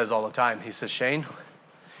mentors says all the time, he says, Shane,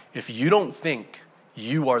 if you don't think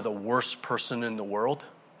you are the worst person in the world,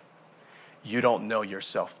 you don't know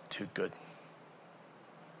yourself too good.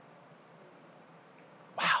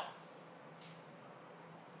 Wow.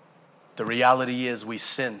 The reality is we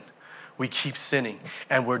sin. We keep sinning,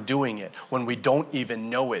 and we're doing it when we don't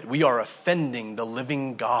even know it. We are offending the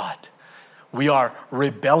living God. We are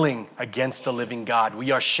rebelling against the living God.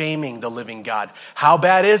 We are shaming the living God. How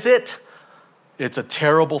bad is it? It's a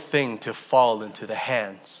terrible thing to fall into the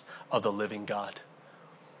hands of the living God.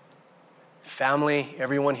 Family,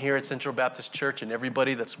 everyone here at Central Baptist Church and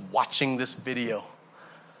everybody that's watching this video,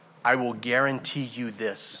 I will guarantee you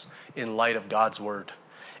this in light of God's word.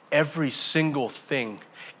 Every single thing,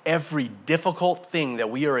 every difficult thing that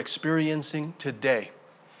we are experiencing today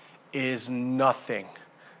is nothing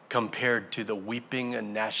compared to the weeping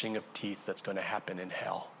and gnashing of teeth that's going to happen in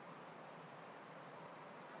hell.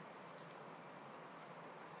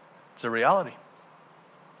 It's a reality.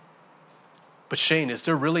 But Shane, is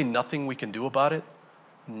there really nothing we can do about it?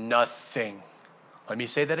 Nothing. Let me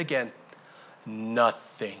say that again.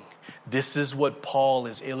 Nothing. This is what Paul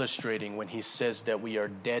is illustrating when he says that we are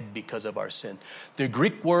dead because of our sin. The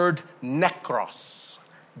Greek word nekros,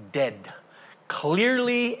 dead,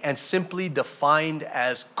 clearly and simply defined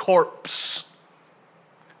as corpse.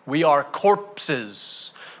 We are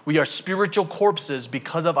corpses. We are spiritual corpses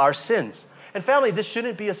because of our sins. And family, this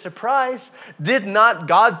shouldn't be a surprise. Did not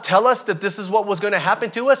God tell us that this is what was going to happen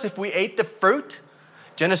to us if we ate the fruit?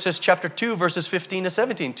 Genesis chapter 2, verses 15 to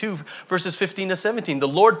 17. 2 verses 15 to 17. The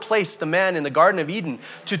Lord placed the man in the Garden of Eden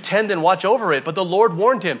to tend and watch over it. But the Lord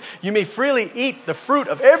warned him, you may freely eat the fruit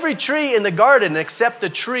of every tree in the garden except the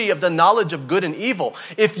tree of the knowledge of good and evil.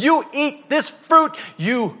 If you eat this fruit,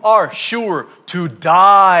 you are sure to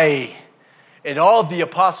die. And all of the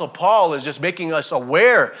Apostle Paul is just making us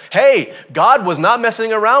aware, hey, God was not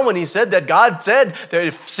messing around when he said that. God said that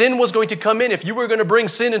if sin was going to come in, if you were going to bring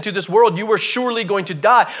sin into this world, you were surely going to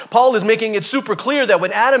die. Paul is making it super clear that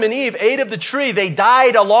when Adam and Eve ate of the tree, they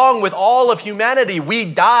died along with all of humanity. We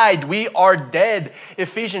died. We are dead.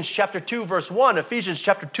 Ephesians chapter 2, verse 1. Ephesians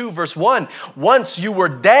chapter 2, verse 1. Once you were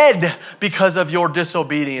dead because of your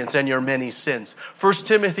disobedience and your many sins. 1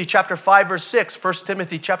 Timothy chapter 5, verse 6. 1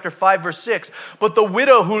 Timothy chapter 5, verse 6. But the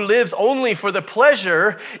widow who lives only for the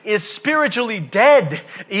pleasure is spiritually dead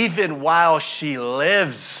even while she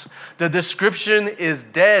lives. The description is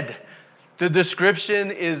dead. The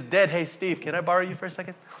description is dead. Hey, Steve, can I borrow you for a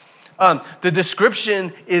second? The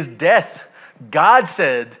description is death. God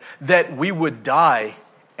said that we would die,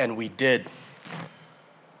 and we did.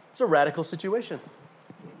 It's a radical situation.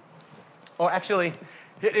 Oh, actually,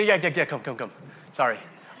 yeah, come. Sorry.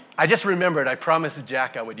 I just remembered, I promised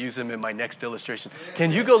Jack I would use him in my next illustration.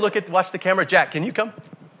 Can you go watch the camera? Jack, can you come?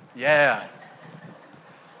 Yeah.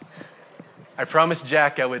 I promised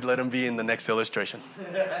Jack I would let him be in the next illustration.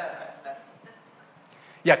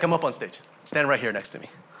 Yeah, come up on stage. Stand right here next to me.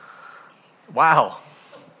 Wow.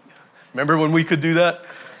 Remember when we could do that?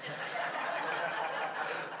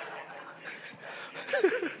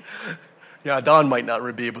 Yeah, Don might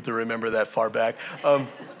not be able to remember that far back.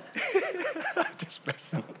 Just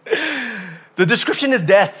messing. The description is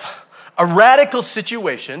death, a radical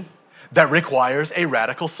situation that requires a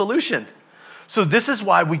radical solution. So this is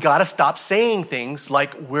why we got to stop saying things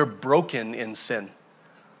like we're broken in sin.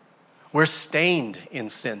 We're stained in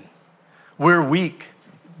sin. We're weak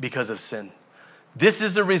because of sin. This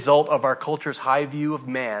is the result of our culture's high view of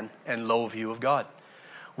man and low view of God.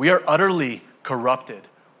 We are utterly corrupted.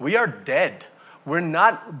 We are dead. We're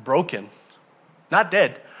not broken, not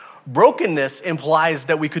dead. Brokenness implies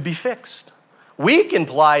that we could be fixed. Weak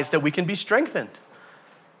implies that we can be strengthened.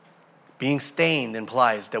 Being stained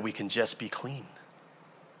implies that we can just be clean.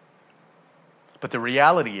 But the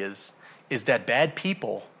reality is that bad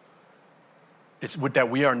people, that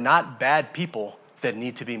we are not bad people that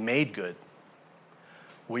need to be made good.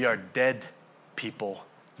 We are dead people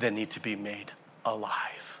that need to be made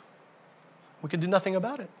alive. We can do nothing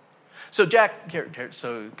about it. So Jack, here,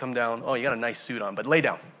 so come down. Oh, you got a nice suit on, but lay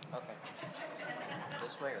down. Okay.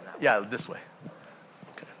 This way or that way? Yeah, this way.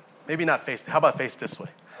 Okay. Maybe not face. How about face this way?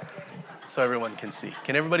 So everyone can see.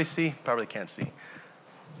 Can everybody see? Probably can't see.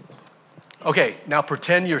 Okay, now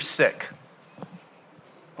pretend you're sick.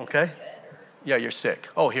 Okay? Yeah, you're sick.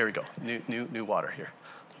 Oh, here we go. New water here.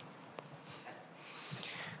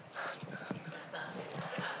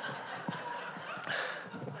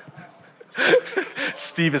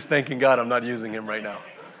 Steve is thanking God I'm not using him right now.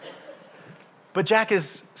 But Jack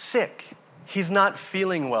is sick. He's not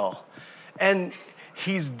feeling well. And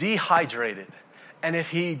he's dehydrated. And if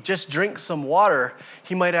he just drinks some water,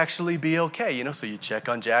 he might actually be okay. You know, so you check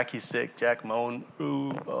on Jack. He's sick. Jack moan.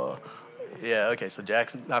 Yeah, okay, so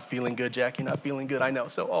Jack's not feeling good. Jack, you're not feeling good. I know.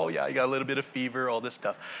 So, you got a little bit of fever, all this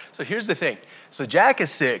stuff. So here's the thing. So Jack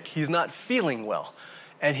is sick. He's not feeling well.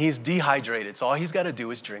 And he's dehydrated. So all he's got to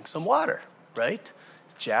do is drink some water, right?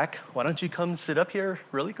 Jack, why don't you come sit up here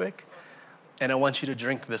really quick? And I want you to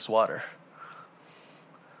drink this water.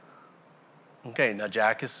 Okay, now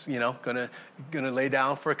Jack is, gonna lay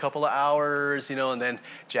down for a couple of hours, and then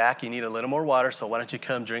Jack, you need a little more water, so why don't you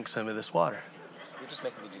come drink some of this water? You're just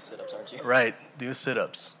making me do sit-ups, aren't you? Right, do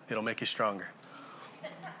sit-ups. It'll make you stronger.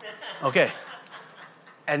 Okay,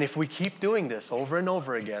 and if we keep doing this over and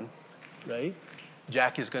over again, right,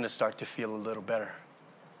 Jack is going to start to feel a little better.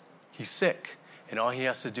 He's sick, and all he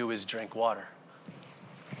has to do is drink water.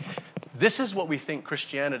 This is what we think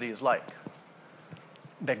Christianity is like.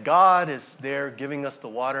 that God is there giving us the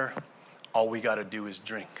water. All we got to do is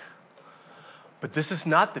drink. But this is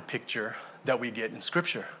not the picture that we get in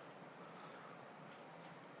Scripture.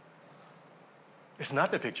 It's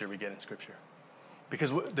not the picture we get in Scripture.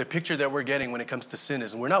 Because the picture that we're getting when it comes to sin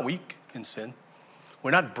is we're not weak in sin.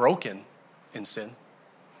 We're not broken in sin.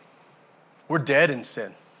 We're dead in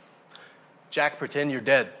sin. Jack, pretend you're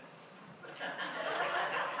dead.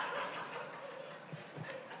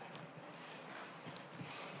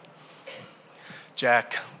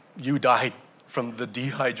 Jack, you died from the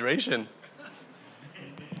dehydration.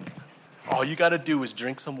 All you got to do is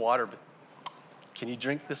drink some water. But can you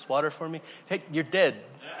drink this water for me? Hey, you're dead.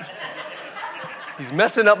 He's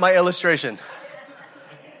messing up my illustration.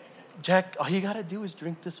 Jack, all you got to do is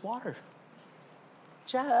drink this water.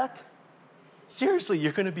 Jack, seriously,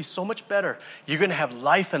 you're going to be so much better. You're going to have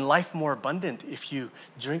life and life more abundant if you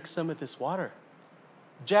drink some of this water.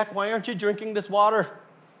 Jack, why aren't you drinking this water?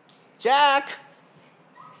 Jack!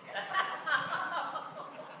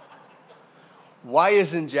 Why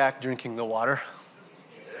isn't Jack drinking the water?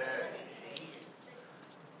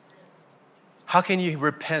 How can you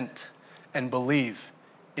repent and believe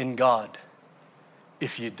in God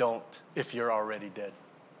if you're already dead?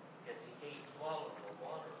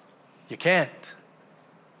 You can't.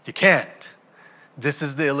 You can't. This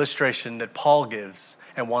is the illustration that Paul gives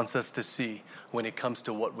and wants us to see when it comes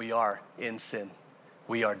to what we are in sin.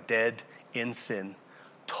 We are dead in sin,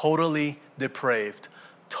 totally depraved,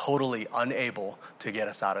 totally unable to get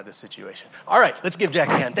us out of this situation. All right, let's give Jack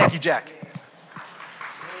a hand. Thank you, Jack.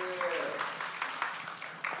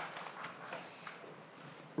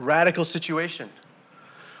 Radical situation.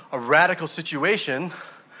 A radical situation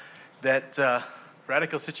that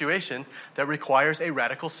requires a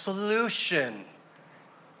radical solution.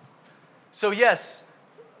 So yes,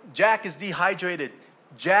 Jack is dehydrated.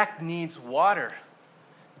 Jack needs water.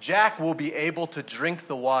 Jack will be able to drink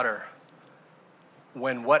the water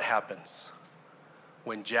when what happens?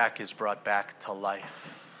 When Jack is brought back to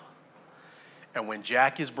life. And when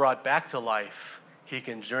Jack is brought back to life, he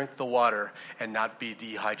can drink the water and not be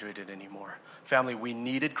dehydrated anymore. Family, we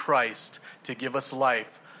needed Christ to give us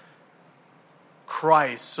life.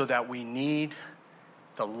 Christ, so that we need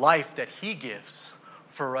the life that he gives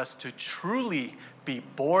for us to truly be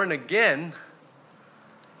born again.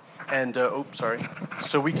 And,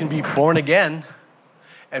 so we can be born again.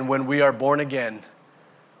 And when we are born again,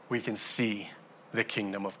 we can see the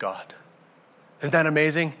kingdom of God. Isn't that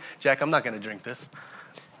amazing? Jack, I'm not going to drink this.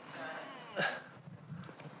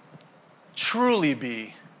 Truly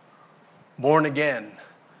be born again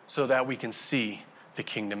so that we can see the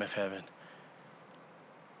kingdom of heaven.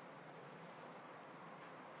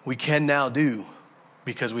 We can now do,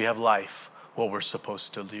 because we have life, what we're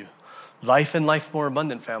supposed to do. Life and life more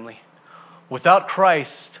abundant, family. Without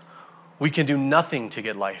Christ, we can do nothing to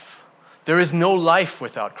get life. There is no life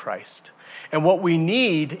without Christ. And what we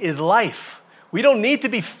need is life. We don't need to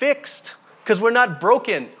be fixed because we're not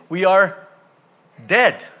broken. We are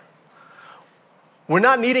dead. We're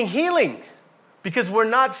not needing healing because we're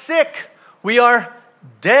not sick. We are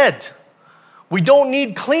dead. We don't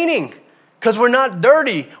need cleaning because we're not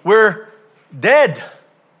dirty. We're dead.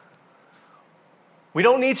 We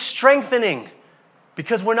don't need strengthening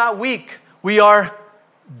because we're not weak. We are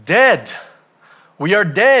dead. We are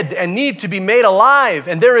dead and need to be made alive.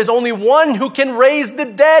 And there is only one who can raise the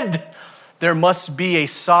dead. There must be a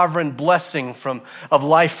sovereign blessing of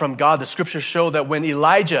life from God. The scriptures show that when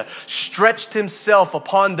Elijah stretched himself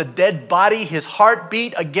upon the dead body, his heart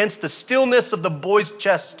beat against the stillness of the boy's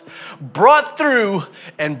chest, brought through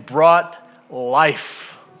and brought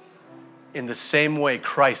life. In the same way,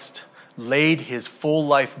 Christ laid his full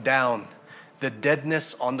life down, the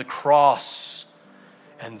deadness on the cross,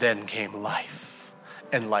 and then came life.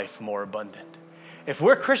 And life more abundant. If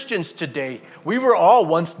we're Christians today, we were all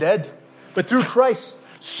once dead, but through Christ,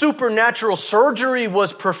 supernatural surgery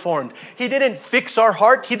was performed. He didn't fix our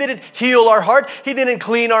heart. He didn't heal our heart. He didn't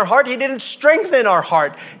clean our heart. He didn't strengthen our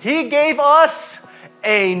heart. He gave us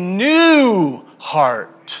a new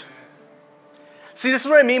heart. See, this is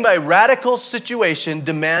what I mean by radical situation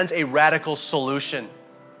demands a radical solution.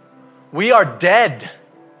 We are dead,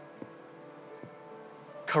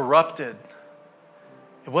 corrupted.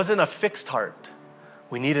 It wasn't a fixed heart.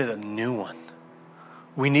 We needed a new one.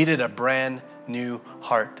 We needed a brand new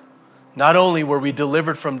heart. Not only were we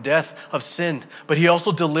delivered from death of sin, but he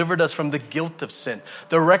also delivered us from the guilt of sin.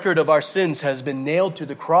 The record of our sins has been nailed to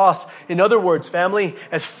the cross. In other words, family,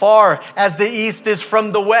 as far as the east is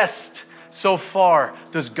from the west, so far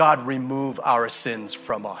does God remove our sins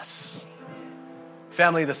from us.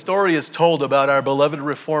 Family, the story is told about our beloved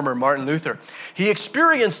reformer, Martin Luther. He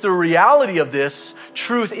experienced the reality of this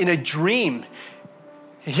truth in a dream.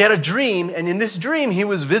 He had a dream, and in this dream, he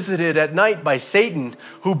was visited at night by Satan,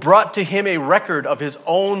 who brought to him a record of his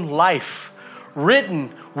own life,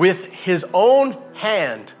 written with his own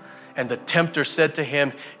hand. And the tempter said to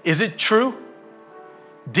him, "Is it true?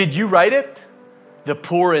 Did you write it?" The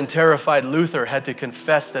poor and terrified Luther had to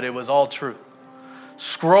confess that it was all true.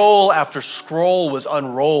 Scroll after scroll was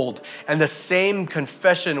unrolled, and the same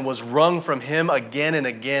confession was wrung from him again and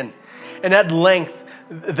again. And at length,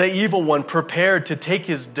 the evil one prepared to take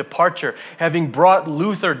his departure, having brought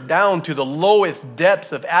Luther down to the lowest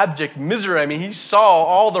depths of abject misery. I mean, he saw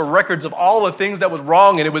all the records of all the things that was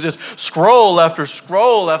wrong, and it was just scroll after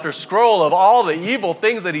scroll after scroll of all the evil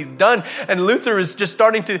things that he's done. And Luther is just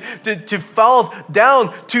starting to fall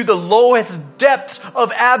down to the lowest depths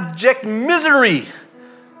of abject misery.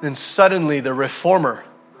 Then suddenly the reformer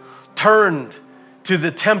turned to the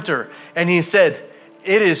tempter, and he said,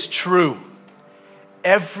 "It is true.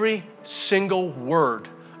 Every single word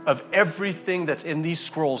of everything that's in these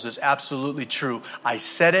scrolls is absolutely true. I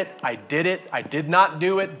said it, I did not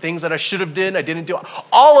do it, things that I should have done, I didn't do it.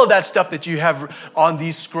 All of that stuff that you have on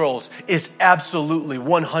these scrolls is absolutely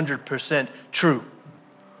 100% true.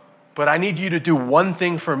 But I need you to do one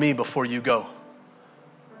thing for me before you go.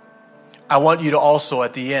 I want you to also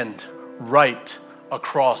at the end write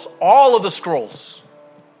across all of the scrolls,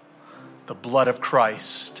 the blood of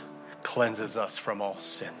Christ cleanses us from all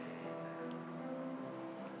sin."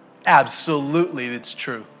 Absolutely, it's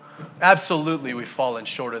true. Absolutely, we've fallen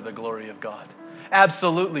short of the glory of God.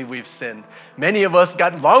 Absolutely, we've sinned. Many of us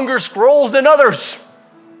got longer scrolls than others.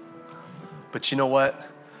 But you know what?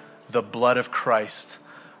 The blood of Christ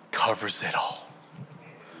covers it all.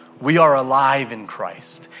 We are alive in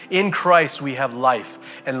Christ. In Christ, we have life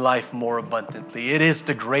and life more abundantly. It is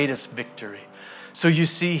the greatest victory. So you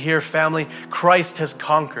see here, family, Christ has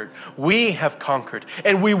conquered. We have conquered,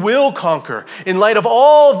 and we will conquer. In light of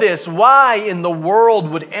all this, why in the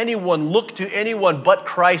world would anyone look to anyone but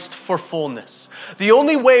Christ for fullness? The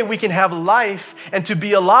only way we can have life and to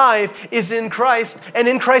be alive is in Christ and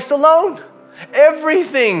in Christ alone.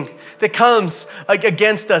 Everything that comes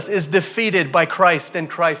against us is defeated by Christ and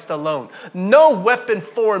Christ alone. No weapon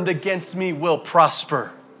formed against me will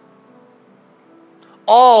prosper.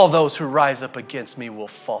 All those who rise up against me will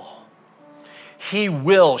fall. He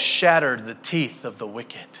will shatter the teeth of the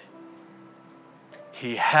wicked.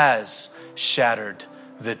 He has shattered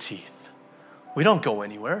the teeth. We don't go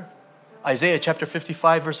anywhere. Isaiah chapter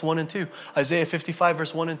 55, verse 1 and 2. Isaiah 55,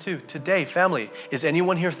 verse 1 and 2. Today, family, is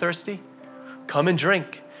anyone here thirsty? Come and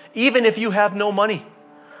drink, even if you have no money.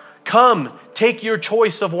 Come, take your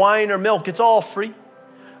choice of wine or milk. It's all free.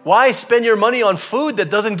 Why spend your money on food that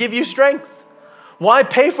doesn't give you strength? Why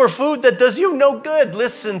pay for food that does you no good?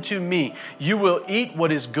 Listen to me. You will eat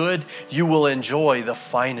what is good. You will enjoy the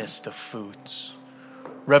finest of foods.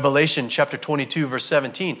 Revelation chapter 22, verse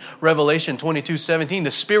 17. Revelation 22, 17.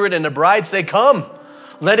 The Spirit and the bride say, "Come."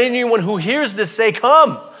 Let anyone who hears this say,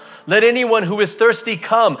 "Come." Let anyone who is thirsty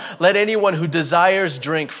come. Let anyone who desires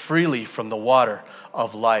drink freely from the water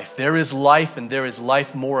of life. There is life, and there is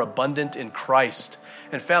life more abundant in Christ.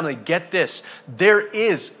 And family, get this. There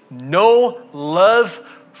is no love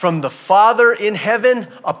from the Father in heaven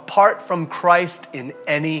apart from Christ in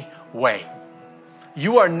any way.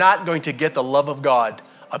 You are not going to get the love of God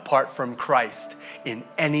apart from Christ in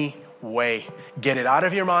any way. Get it out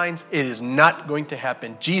of your minds. It is not going to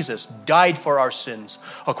happen. Jesus died for our sins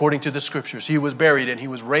according to the Scriptures. He was buried and He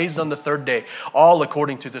was raised on the third day, all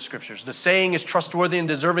according to the Scriptures. The saying is trustworthy and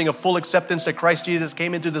deserving of full acceptance that Christ Jesus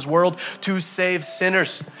came into this world to save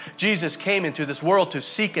sinners. Jesus came into this world to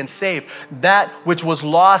seek and save that which was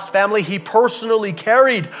lost. Family, He personally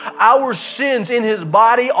carried our sins in His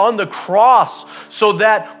body on the cross so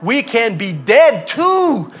that we can be dead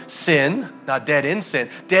to sin, not dead in sin,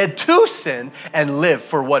 dead to sin, and live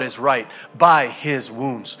for what is right. By His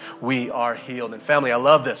wounds, we are healed. And family, I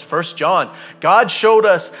love this. 1 John, God showed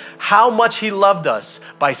us how much He loved us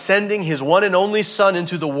by sending His one and only Son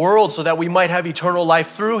into the world so that we might have eternal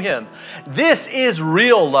life through Him. This is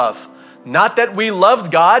real love. Not that we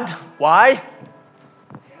loved God. Why?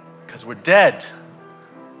 Because we're dead.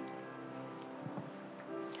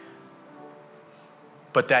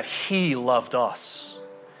 But that He loved us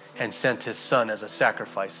and sent His Son as a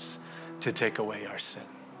sacrifice to take away our sin.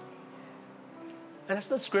 And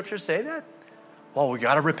doesn't the Scriptures say that? Well, we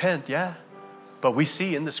got to repent, yeah. But we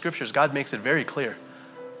see in the Scriptures, God makes it very clear.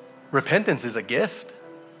 Repentance is a gift.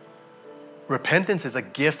 Repentance is a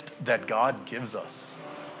gift that God gives us.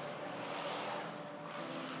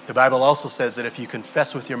 The Bible also says that if you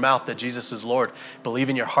confess with your mouth that Jesus is Lord, believe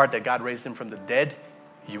in your heart that God raised him from the dead,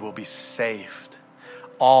 you will be saved.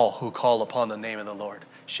 All who call upon the name of the Lord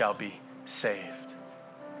shall be saved.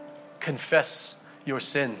 Confess your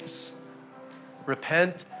sins.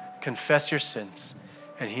 Repent, confess your sins,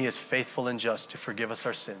 and he is faithful and just to forgive us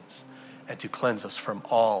our sins and to cleanse us from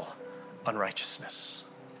all unrighteousness.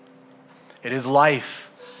 It is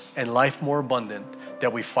life and life more abundant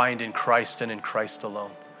that we find in Christ and in Christ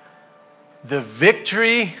alone. The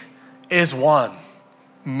victory is won.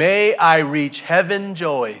 May I reach heaven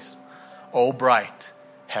joys, O bright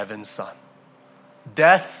heaven sun.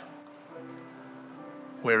 Death,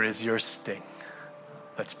 where is your sting?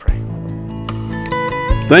 Let's pray.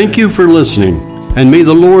 Thank you for listening, and may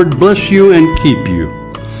the Lord bless you and keep you.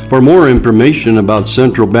 For more information about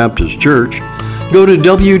Central Baptist Church, go to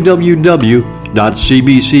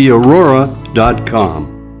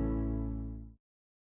www.cbcaurora.com.